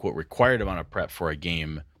quote unquote required amount of prep for a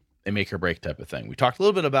game a make or break type of thing? We talked a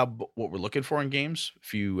little bit about what we're looking for in games a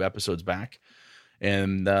few episodes back.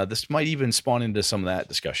 And this might even spawn into some of that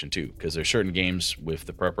discussion too, because there's certain games with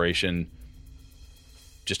the preparation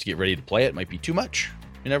just to get ready to play it might be too much.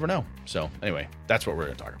 You never know. So anyway, that's what we're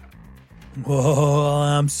going to talk about. Whoa,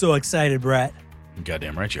 I'm so excited, Brett.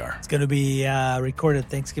 Goddamn right you are. It's going to be recorded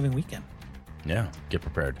Thanksgiving weekend. Yeah, get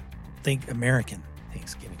prepared. Think American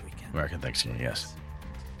Thanksgiving weekend. American Thanksgiving, yes.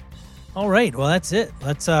 All right. Well, that's it.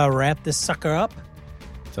 Let's wrap this sucker up.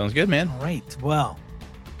 Sounds good, man. All right. Well,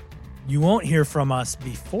 you won't hear from us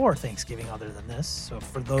before Thanksgiving other than this. So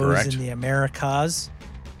for those Correct. in the Americas,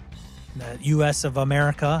 the U.S. of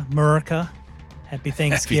America, happy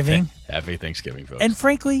Thanksgiving. Happy Thanksgiving, folks. And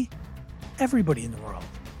frankly, everybody in the world.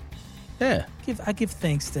 yeah. I give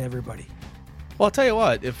thanks to everybody. Well, I'll tell you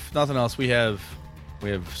what. If nothing else, we have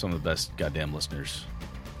some of the best goddamn listeners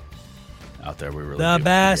out there. We really The do.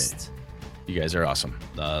 best. You guys are awesome.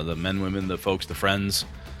 The men, women, the folks, the friends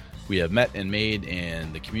we have met and made,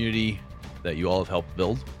 and the community that you all have helped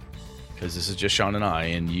build. Because this is just Sean and I,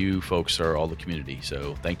 and you folks are all the community.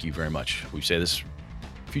 So thank you very much. We say this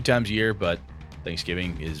a few times a year, but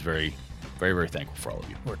Thanksgiving is very, very, very thankful for all of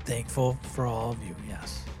you. We're thankful for all of you.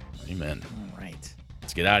 Yes. Amen. All right.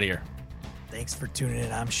 Let's get out of here. Thanks for tuning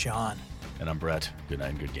in. I'm Sean. And I'm Brett. Good night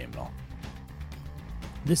and good game and all.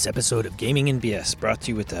 This episode of Gaming and BS brought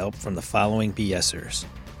to you with the help from the following BSers: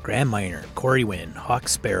 Graham Miner, Corey Wynn, Hawk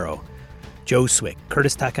Sparrow, Joe Swick,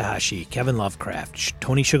 Curtis Takahashi, Kevin Lovecraft,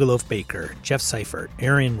 Tony Sugarloaf Baker, Jeff Seifert,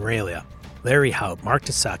 Aaron Raylia, Larry Hout, Mark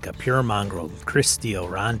Tasaka, Pure Mongrel, Chris Steele,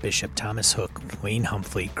 Ron Bishop, Thomas Hook, Wayne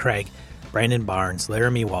Humphrey, Craig, Brandon Barnes,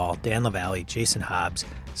 Laramie Wall, Dan LaValle, Jason Hobbs,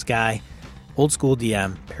 Sky, Old School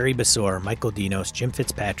DM, Perry Basor, Michael Dinos, Jim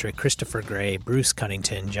Fitzpatrick, Christopher Gray, Bruce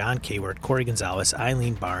Cunnington, John Kayward, Corey Gonzalez,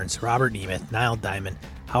 Eileen Barnes, Robert Nemeth, Niall Diamond,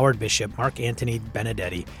 Howard Bishop, Mark Anthony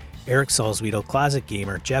Benedetti, Eric Salzwedel, Closet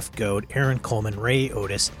Gamer, Jeff Goad, Aaron Coleman, Ray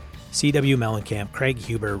Otis, C.W. Mellencamp, Craig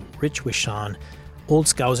Huber, Rich Wishon, Old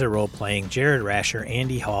Scouser Role Playing, Jared Rasher,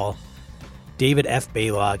 Andy Hall, David F.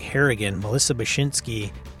 Baylog, Harrigan, Melissa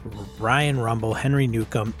Bashinsky, Ryan Rumble, Henry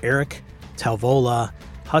Newcomb, Eric Talvola,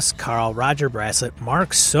 Husk Carl, Roger Braslett,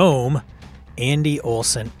 Mark Sohm, Andy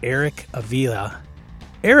Olson, Eric Avila,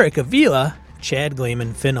 Chad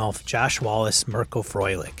Gleeman, Finolf, Josh Wallace, Mirko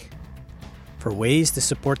Froelich. For ways to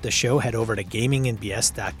support the show, head over to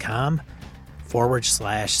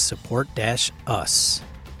gamingandbs.com/support-us.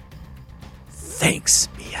 Thanks,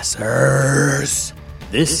 BSers.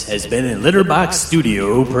 This has been a Litterbox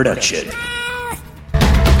Studio production.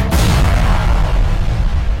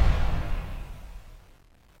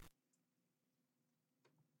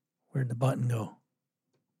 Where'd the button go?